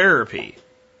chemotherapy.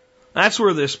 That's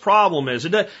where this problem is.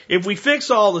 If we fix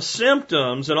all the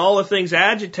symptoms and all the things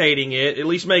agitating it, at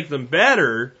least make them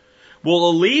better, we'll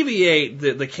alleviate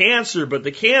the cancer, but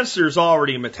the cancer is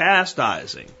already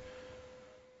metastasizing.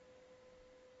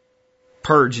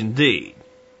 Purge indeed.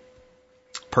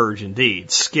 Purge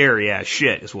indeed. Scary ass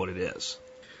shit is what it is.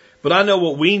 But I know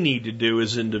what we need to do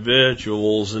as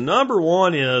individuals. And number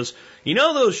one is, you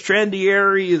know those trendy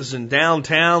areas in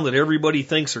downtown that everybody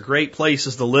thinks are great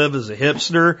places to live as a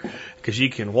hipster? Because you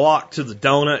can walk to the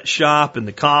donut shop and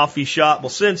the coffee shop. Well,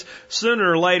 since sooner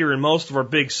or later in most of our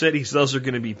big cities, those are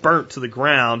going to be burnt to the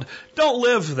ground. Don't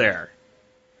live there.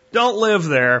 Don't live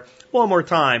there. One more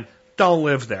time. Don't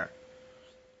live there.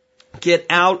 Get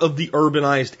out of the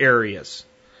urbanized areas.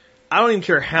 I don't even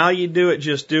care how you do it,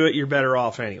 just do it. You're better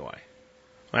off anyway.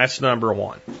 That's number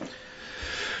one.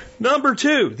 Number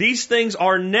two, these things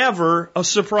are never a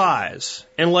surprise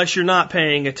unless you're not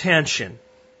paying attention.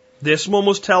 This one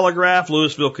was telegraphed.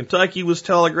 Louisville, Kentucky was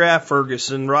telegraphed.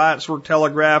 Ferguson riots were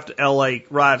telegraphed. LA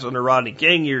riots under Rodney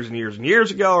King years and years and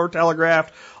years ago were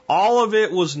telegraphed. All of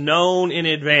it was known in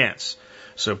advance.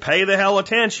 So pay the hell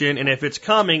attention, and if it's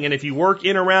coming, and if you work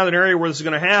in around an area where this is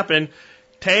going to happen,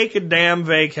 take a damn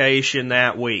vacation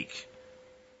that week.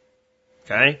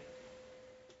 Okay?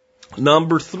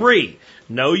 Number three,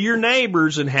 know your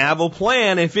neighbors and have a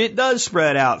plan if it does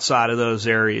spread outside of those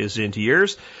areas into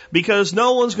yours, because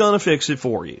no one's going to fix it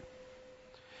for you.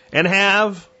 and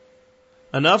have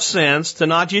enough sense to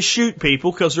not just shoot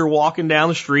people because they're walking down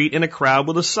the street in a crowd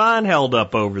with a sign held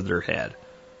up over their head.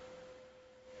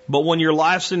 But when your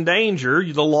life's in danger,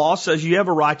 the law says you have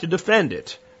a right to defend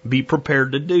it. Be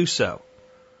prepared to do so.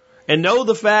 And know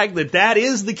the fact that that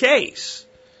is the case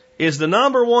is the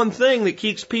number one thing that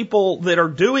keeps people that are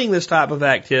doing this type of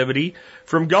activity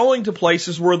from going to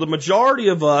places where the majority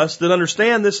of us that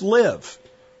understand this live.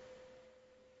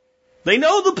 They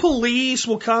know the police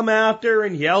will come out there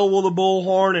and yell with a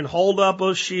bullhorn and hold up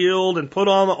a shield and put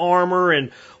on the armor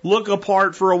and look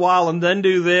apart for a while and then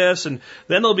do this, and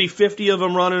then there'll be 50 of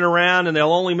them running around and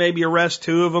they'll only maybe arrest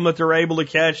 2 of them that they're able to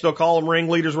catch. They'll call them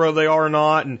ringleaders whether they are or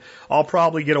not, and I'll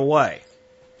probably get away.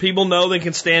 People know they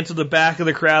can stand to the back of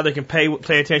the crowd, they can pay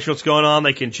attention to what's going on,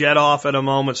 they can jet off at a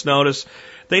moment's notice.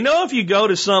 They know if you go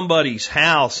to somebody's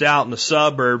house out in the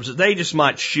suburbs, they just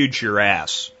might shoot your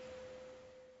ass.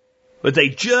 But they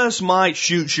just might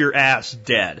shoot your ass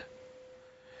dead.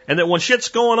 And that when shit's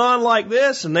going on like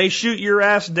this and they shoot your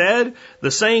ass dead, the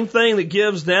same thing that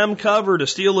gives them cover to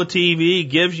steal a TV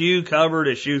gives you cover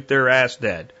to shoot their ass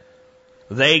dead.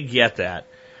 They get that.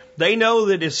 They know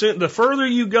that the further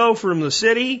you go from the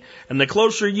city and the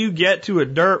closer you get to a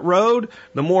dirt road,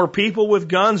 the more people with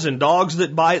guns and dogs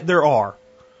that bite there are.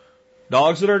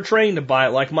 Dogs that are trained to bite,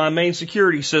 like my main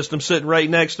security system sitting right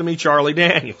next to me, Charlie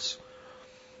Daniels.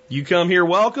 You come here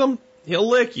welcome, he'll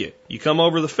lick you. You come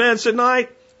over the fence at night,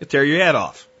 he'll tear your head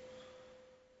off.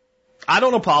 I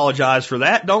don't apologize for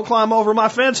that. Don't climb over my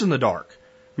fence in the dark.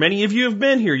 Many of you have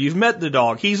been here. You've met the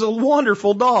dog. He's a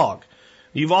wonderful dog.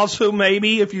 You've also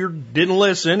maybe, if you didn't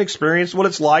listen, experienced what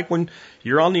it's like when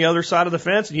you're on the other side of the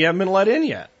fence and you haven't been let in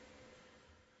yet.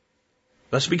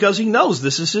 That's because he knows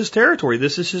this is his territory.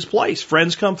 This is his place.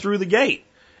 Friends come through the gate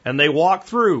and they walk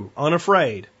through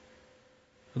unafraid.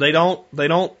 They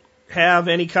don't have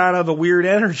any kind of a weird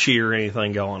energy or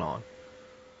anything going on.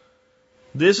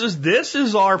 This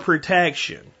is our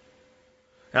protection.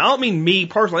 Now, I don't mean me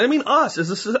personally. I mean us as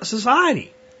a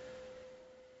society.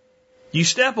 You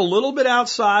step a little bit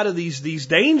outside of these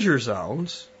danger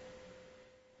zones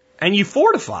and you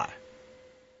fortify.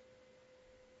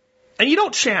 And you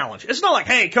don't challenge. It's not like,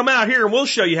 hey, come out here and we'll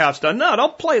show you how it's done. No,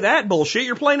 don't play that bullshit.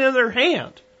 You're playing into their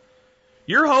hand.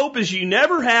 Your hope is you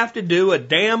never have to do a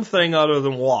damn thing other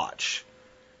than watch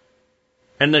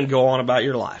and then go on about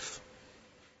your life.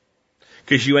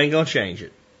 Because you ain't going to change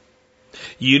it.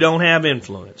 You don't have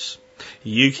influence.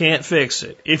 You can't fix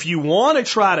it. If you want to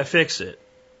try to fix it,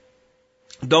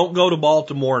 don't go to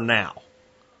Baltimore now.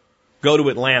 Go to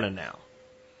Atlanta now.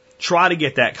 Try to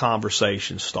get that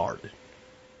conversation started.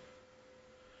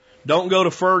 Don't go to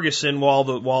Ferguson while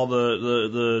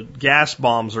the gas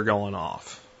bombs are going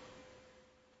off.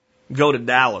 Go to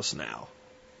Dallas now.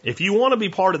 If you want to be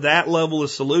part of that level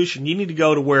of solution, you need to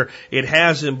go to where it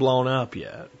hasn't blown up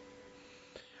yet.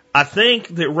 I think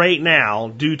that right now,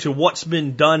 due to what's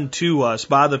been done to us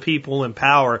by the people in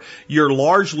power, you're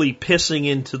largely pissing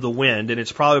into the wind, and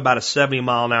it's probably about a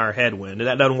 70-mile-an-hour headwind, and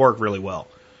that doesn't work really well.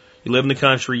 You live in the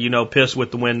country, you know, piss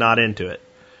with the wind, not into it.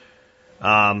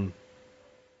 But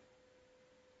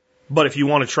if you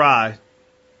want to try,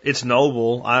 it's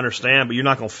noble, I understand, but you're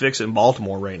not going to fix it in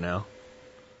Baltimore right now.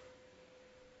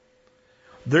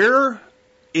 There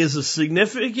is a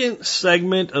significant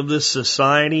segment of this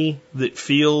society that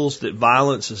feels that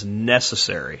violence is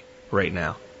necessary right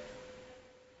now.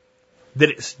 That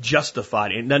it's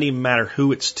justified. It doesn't even matter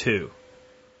who it's to.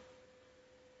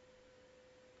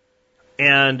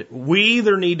 And we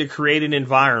either need to create an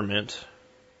environment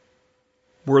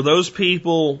where those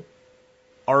people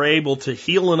are able to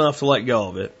heal enough to let go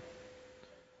of it,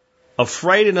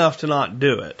 afraid enough to not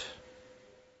do it,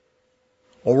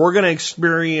 or we're going to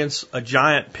experience a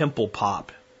giant pimple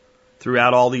pop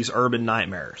throughout all these urban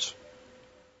nightmares,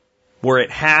 where it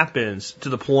happens to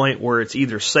the point where it's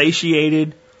either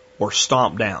satiated or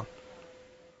stomped down.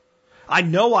 I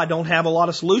know I don't have a lot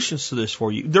of solutions to this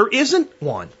for you. There isn't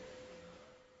one.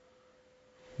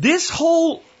 This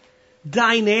whole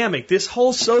dynamic, this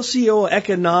whole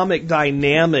socioeconomic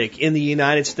dynamic in the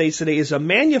United States today is a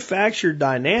manufactured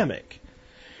dynamic.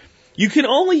 You can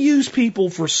only use people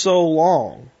for so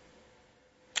long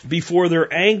before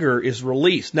their anger is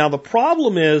released. Now, the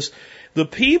problem is the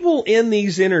people in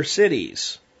these inner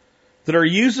cities that are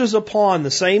used as a pawn, the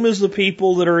same as the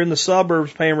people that are in the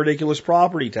suburbs paying ridiculous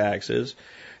property taxes,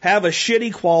 have a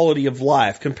shitty quality of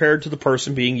life compared to the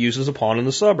person being used as a pawn in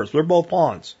the suburbs. They're both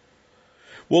pawns.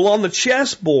 Well, on the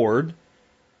chessboard,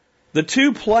 the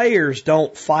two players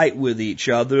don't fight with each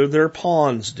other, their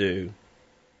pawns do.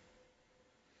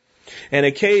 And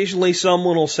occasionally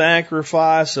someone will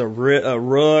sacrifice a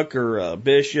rook or a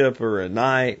bishop or a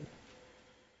knight.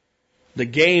 The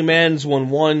game ends when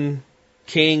one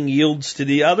king yields to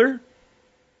the other.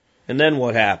 And then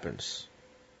what happens?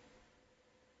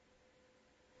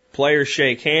 Players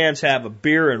shake hands, have a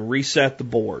beer, and reset the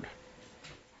board.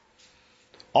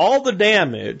 All the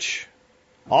damage,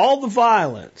 all the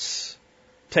violence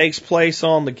takes place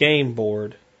on the game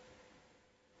board,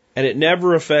 and it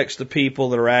never affects the people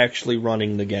that are actually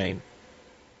running the game.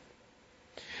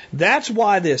 That's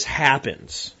why this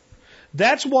happens.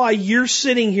 That's why you're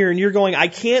sitting here and you're going, I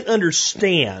can't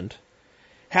understand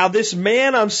how this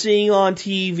man I'm seeing on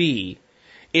TV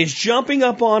is jumping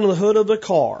up on the hood of the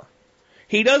car.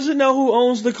 He doesn't know who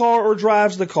owns the car or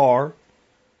drives the car.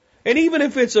 And even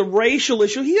if it's a racial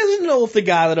issue, he doesn't know if the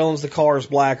guy that owns the car is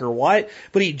black or white,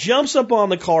 but he jumps up on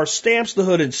the car, stamps the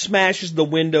hood, and smashes the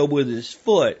window with his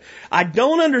foot. I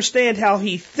don't understand how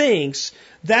he thinks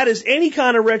that is any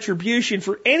kind of retribution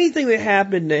for anything that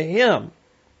happened to him.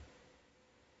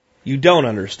 You don't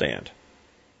understand.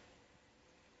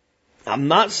 I'm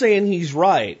not saying he's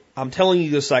right. I'm telling you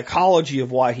the psychology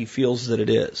of why he feels that it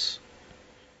is.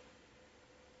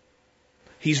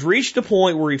 He's reached a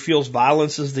point where he feels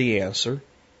violence is the answer.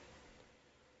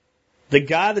 The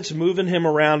guy that's moving him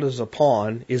around as a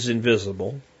pawn is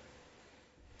invisible,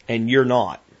 and you're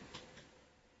not.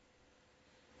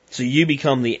 So you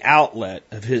become the outlet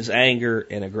of his anger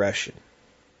and aggression.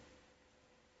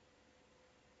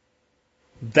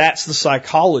 That's the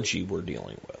psychology we're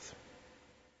dealing with.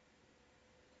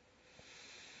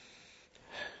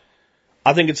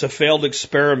 I think it's a failed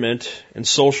experiment in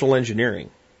social engineering.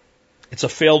 It's a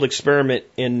failed experiment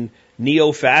in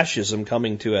neo-fascism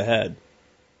coming to a head.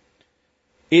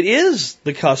 It is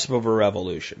the cusp of a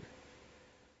revolution.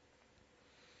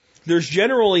 There's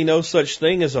generally no such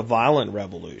thing as a violent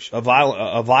revolution, a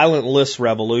violentless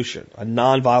revolution, a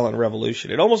non-violent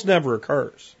revolution. It almost never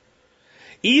occurs.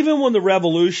 Even when the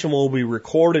revolution will be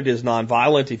recorded as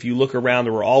non-violent, if you look around,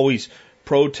 there were always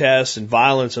protests and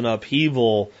violence and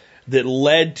upheaval that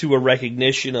led to a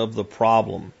recognition of the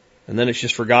problem. And then it's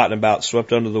just forgotten about,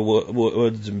 swept under the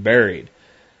woods and buried.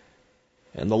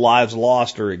 And the lives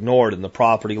lost are ignored, and the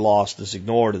property lost is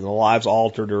ignored, and the lives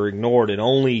altered are ignored, and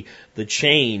only the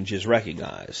change is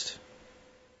recognized.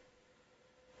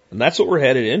 And that's what we're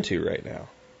headed into right now.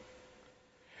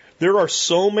 There are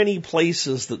so many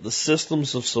places that the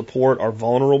systems of support are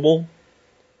vulnerable.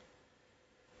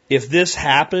 If this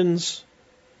happens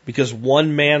because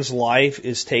one man's life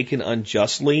is taken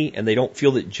unjustly and they don't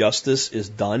feel that justice is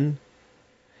done,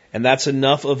 and that's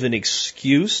enough of an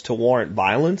excuse to warrant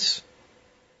violence,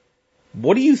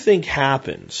 what do you think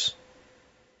happens?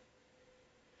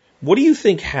 What do you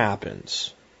think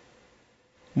happens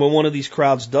when one of these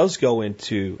crowds does go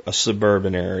into a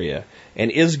suburban area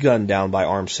and is gunned down by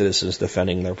armed citizens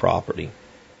defending their property?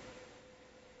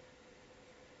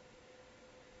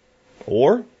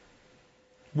 Or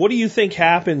what do you think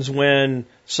happens when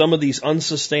some of these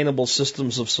unsustainable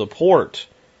systems of support,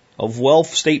 of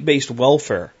state-based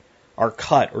welfare, are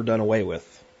cut or done away with?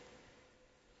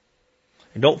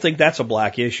 And don't think that's a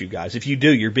black issue, guys. If you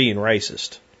do, you're being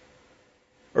racist.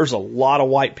 There's a lot of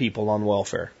white people on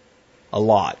welfare. A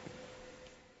lot.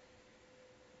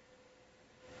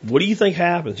 What do you think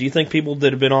happens? Do you think people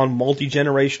that have been on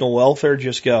multi-generational welfare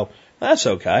just go, that's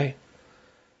okay,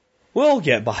 we'll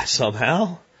get by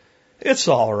somehow, it's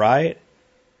all right?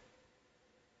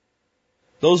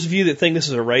 Those of you that think this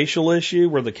is a racial issue,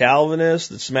 where the Calvinists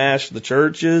that smashed the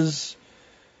churches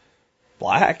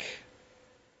black,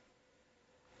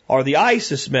 are the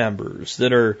ISIS members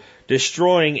that are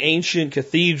destroying ancient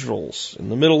cathedrals in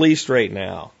the Middle East right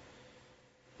now,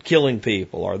 killing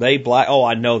people, are they black? Oh,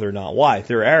 I know they're not white.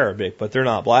 They're Arabic, but they're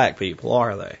not black people,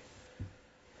 are they?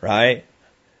 Right?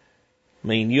 I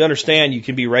mean, you understand you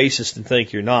can be racist and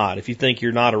think you're not. If you think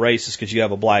you're not a racist because you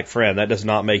have a black friend, that does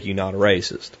not make you not a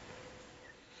racist.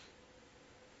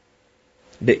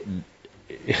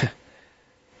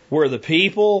 Were the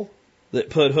people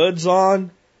that put hoods on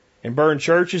and burned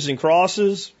churches and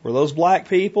crosses, were those black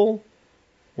people?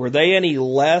 Were they any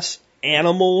less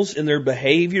animals in their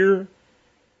behavior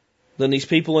than these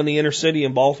people in the inner city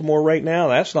in Baltimore right now?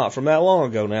 That's not from that long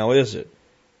ago now, is it?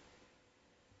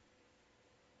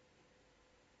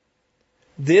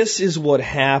 This is what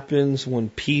happens when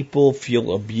people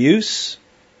feel abuse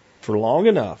for long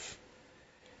enough,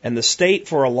 and the state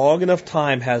for a long enough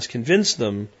time has convinced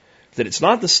them that it's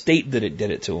not the state that it did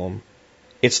it to them,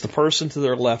 it's the person to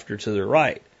their left or to their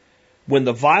right. When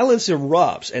the violence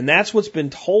erupts, and that's what's been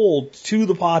told to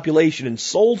the population and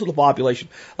sold to the population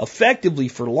effectively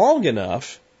for long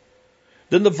enough,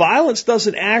 then the violence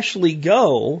doesn't actually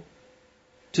go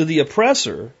to the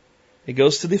oppressor. It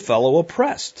goes to the fellow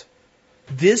oppressed.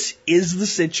 This is the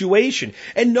situation.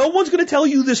 And no one's going to tell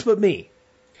you this but me.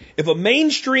 If a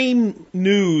mainstream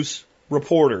news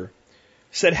reporter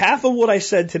said half of what I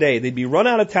said today, they'd be run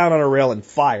out of town on a rail and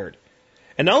fired.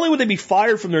 And not only would they be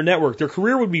fired from their network, their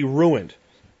career would be ruined.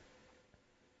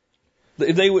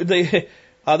 They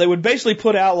would basically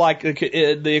put out like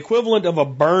the equivalent of a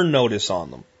burn notice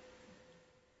on them.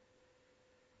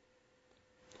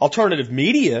 Alternative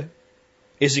media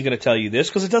isn't going to tell you this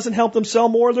because it doesn't help them sell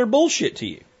more of their bullshit to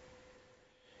you.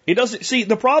 It doesn't. See,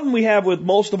 the problem we have with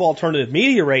most of alternative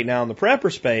media right now in the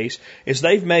prepper space is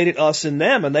they've made it us and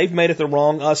them, and they've made it the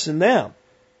wrong us and them.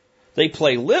 They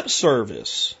play lip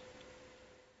service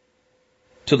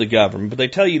to the government, but they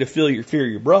tell you to fear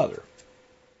your brother.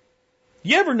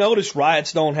 You ever notice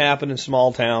riots don't happen in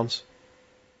small towns?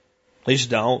 They just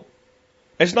don't.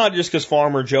 It's not just because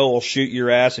Farmer Joe will shoot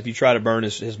your ass if you try to burn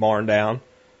his barn down.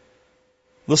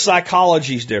 The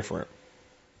psychology's different.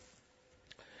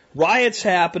 Riots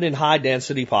happen in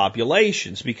high-density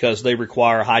populations because they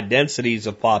require high densities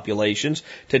of populations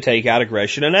to take out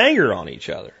aggression and anger on each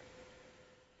other.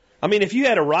 I mean, if you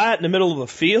had a riot in the middle of a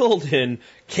field in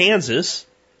Kansas,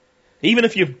 even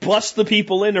if you bust the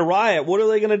people into riot, what are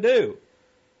they going to do?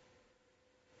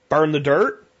 Burn the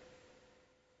dirt?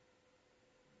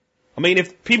 I mean,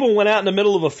 if people went out in the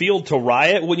middle of a field to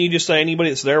riot, wouldn't you just say anybody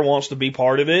that's there wants to be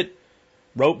part of it?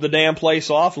 Rope the damn place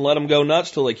off and let them go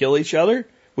nuts till they kill each other?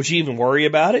 Would you even worry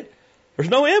about it? There's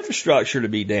no infrastructure to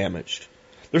be damaged.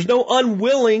 There's no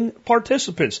unwilling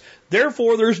participants.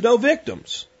 Therefore, there's no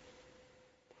victims.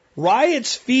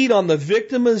 Riots feed on the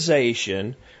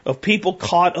victimization of people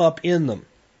caught up in them.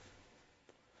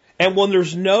 And when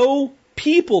there's no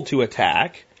people to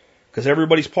attack, because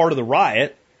everybody's part of the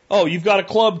riot, oh, you've got a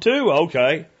club too?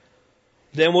 Okay.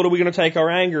 Then what are we going to take our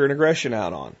anger and aggression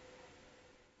out on?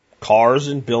 Cars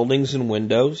and buildings and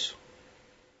windows.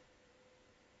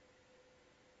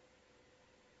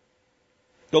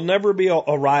 There'll never be a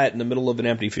riot in the middle of an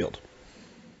empty field.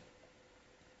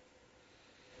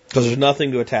 Because there's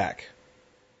nothing to attack.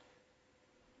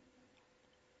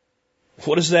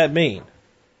 What does that mean?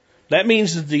 That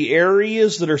means that the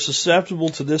areas that are susceptible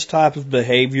to this type of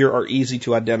behavior are easy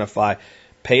to identify.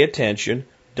 Pay attention,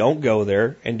 don't go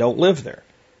there, and don't live there.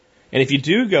 And if you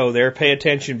do go there, pay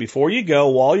attention before you go,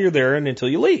 while you're there, and until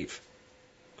you leave.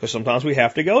 Because sometimes we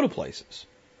have to go to places.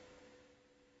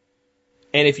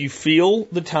 And if you feel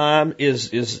the time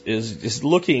is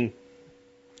looking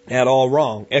at all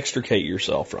wrong, extricate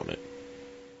yourself from it.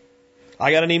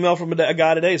 I got an email from a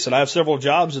guy today that said, I have several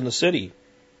jobs in the city.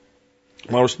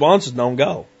 My response is, don't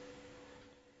go.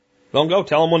 Don't go.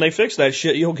 Tell them when they fix that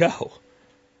shit, you'll go.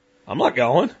 I'm not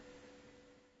going.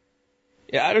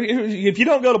 Yeah, if you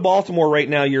don't go to Baltimore right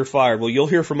now, you're fired. Well, you'll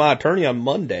hear from my attorney on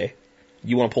Monday.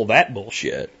 You want to pull that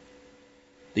bullshit?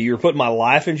 That you're putting my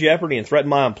life in jeopardy and threaten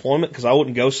my employment because I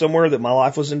wouldn't go somewhere that my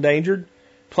life was endangered?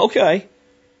 Okay.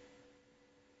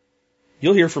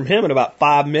 You'll hear from him in about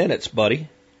 5 minutes, buddy.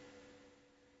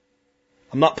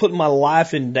 I'm not putting my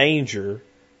life in danger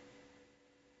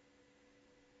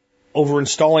over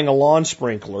installing a lawn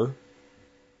sprinkler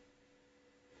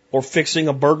or fixing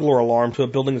a burglar alarm to a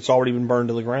building that's already been burned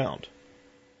to the ground.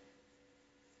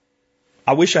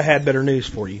 I wish I had better news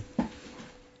for you.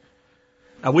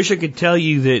 I wish I could tell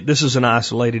you that this is an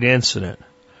isolated incident.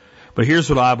 But here's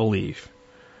what I believe.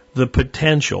 The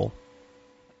potential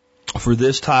for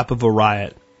this type of a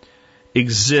riot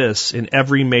exists in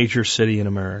every major city in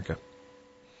America.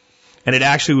 And it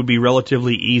actually would be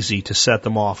relatively easy to set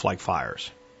them off like fires.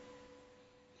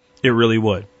 It really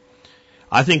would.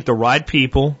 I think the right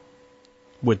people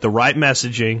with the right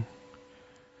messaging,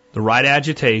 the right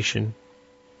agitation,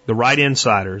 the right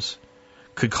insiders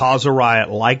could cause a riot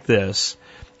like this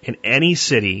in any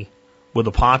city with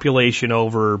a population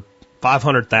over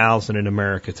 500,000 in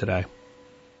America today.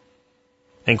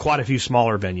 And quite a few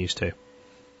smaller venues too.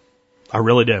 I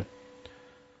really do.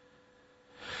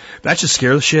 That should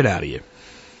scare the shit out of you.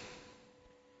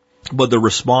 But the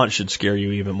response should scare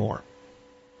you even more.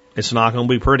 It's not going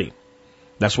to be pretty.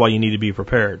 That's why you need to be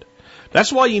prepared.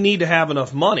 That's why you need to have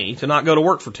enough money to not go to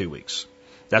work for 2 weeks.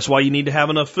 That's why you need to have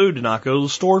enough food to not go to the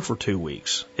store for 2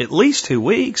 weeks. At least 2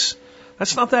 weeks.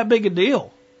 That's not that big a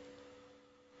deal.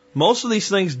 Most of these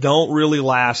things don't really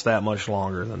last that much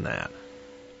longer than that.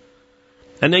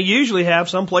 And they usually have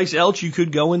someplace else you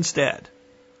could go instead.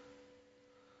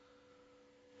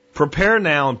 Prepare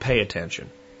now and pay attention.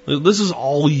 This is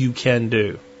all you can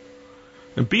do.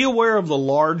 And be aware of the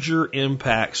larger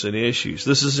impacts and issues.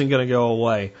 This isn't going to go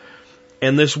away.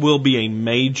 And this will be a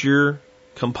major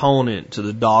component to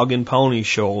the dog and pony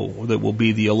show that will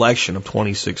be the election of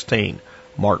 2016.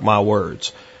 Mark my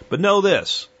words. But know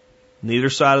this,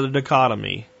 neither side of the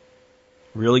dichotomy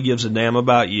really gives a damn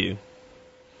about you.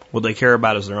 What they care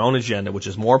about is their own agenda, which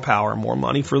is more power, more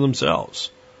money for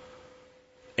themselves.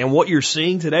 And what you're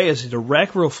seeing today is a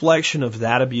direct reflection of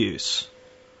that abuse.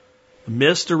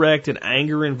 Misdirected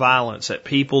anger and violence at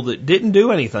people that didn't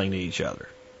do anything to each other.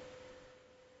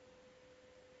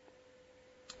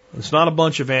 It's not a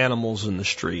bunch of animals in the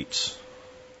streets.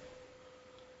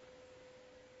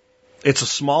 It's a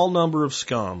small number of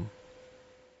scum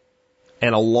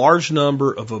and a large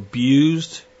number of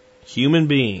abused human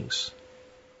beings,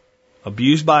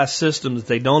 abused by a system that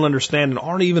they don't understand and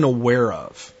aren't even aware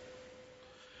of.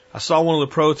 I saw one of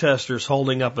the protesters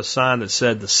holding up a sign that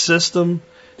said, "The system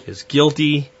is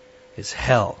guilty as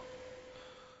hell."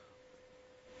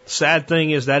 The sad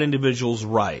thing is that individual's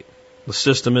right. The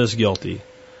system is guilty.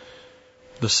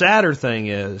 The sadder thing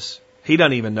is, he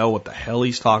doesn't even know what the hell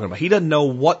he's talking about. He doesn't know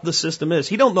what the system is.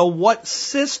 He don't know what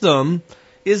system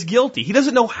is guilty. He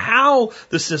doesn't know how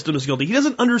the system is guilty. He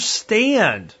doesn't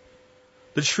understand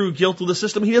the true guilt of the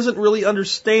system. He doesn't really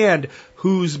understand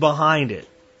who's behind it.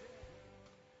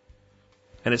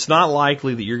 And it's not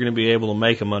likely that you're going to be able to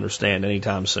make him understand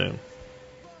anytime soon.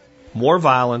 More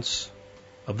violence,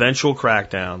 eventual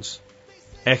crackdowns,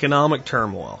 economic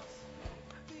turmoil.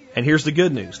 And here's the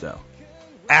good news, though.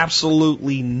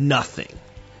 Absolutely nothing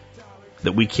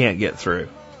that we can't get through.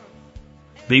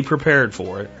 Be prepared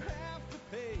for it.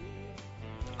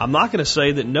 I'm not going to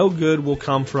say that no good will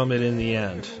come from it in the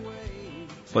end,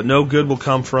 but no good will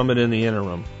come from it in the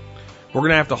interim. We're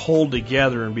going to have to hold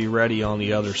together and be ready on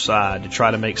the other side to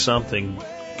try to make something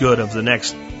good of the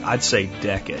next, I'd say,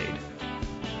 decade.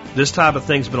 This type of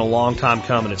thing's been a long time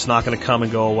coming. It's not going to come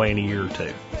and go away in a year or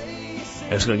two.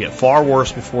 It's going to get far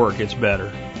worse before it gets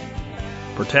better.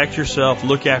 Protect yourself,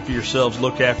 look after yourselves,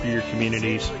 look after your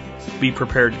communities. Be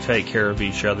prepared to take care of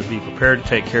each other. Be prepared to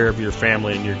take care of your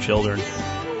family and your children.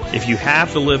 If you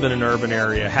have to live in an urban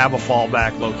area, have a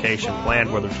fallback location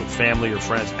planned, whether it's with family or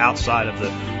friends outside of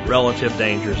the relative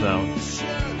danger zone.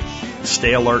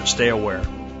 Stay alert, stay aware.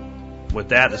 With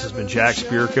that, this has been Jack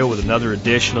Spirko with another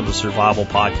edition of the Survival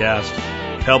Podcast,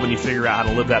 helping you figure out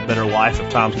how to live that better life if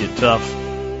times get tough,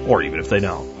 or even if they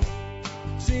don't.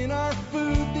 Seeing our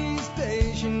food these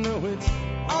days, you know it's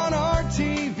on our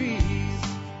TVs.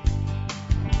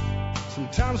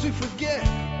 Sometimes we forget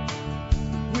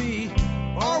we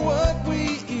are what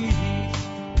we eat.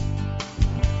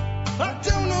 I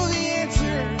don't know the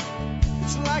answer.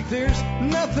 It's like there's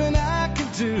nothing I can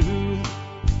do.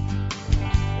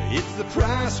 It's the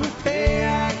price we pay,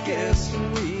 I guess,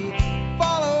 when we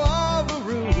follow all the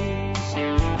rules.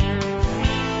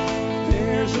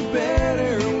 There's a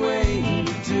better way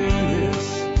to do this.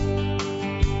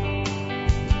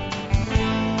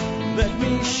 Let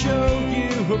me show you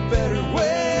a better way.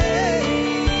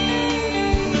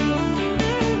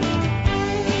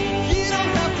 You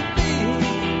don't have to be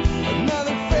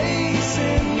another face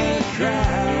in the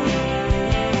crowd.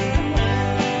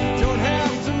 Don't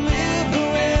have to live the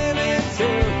way they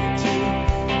tell you to.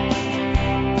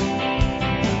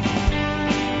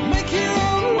 Make your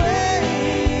own way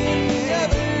and the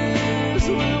others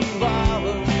will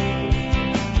follow.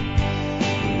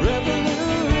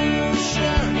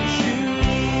 Revolution is you.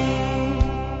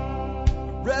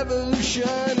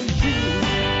 Revolution is you.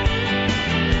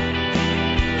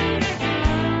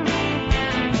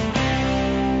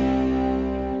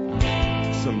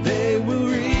 Someday we'll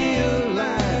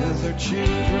realize our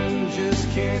children just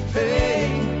can't pay.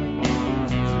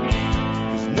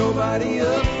 'Cause nobody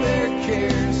up there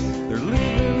cares. They're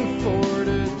living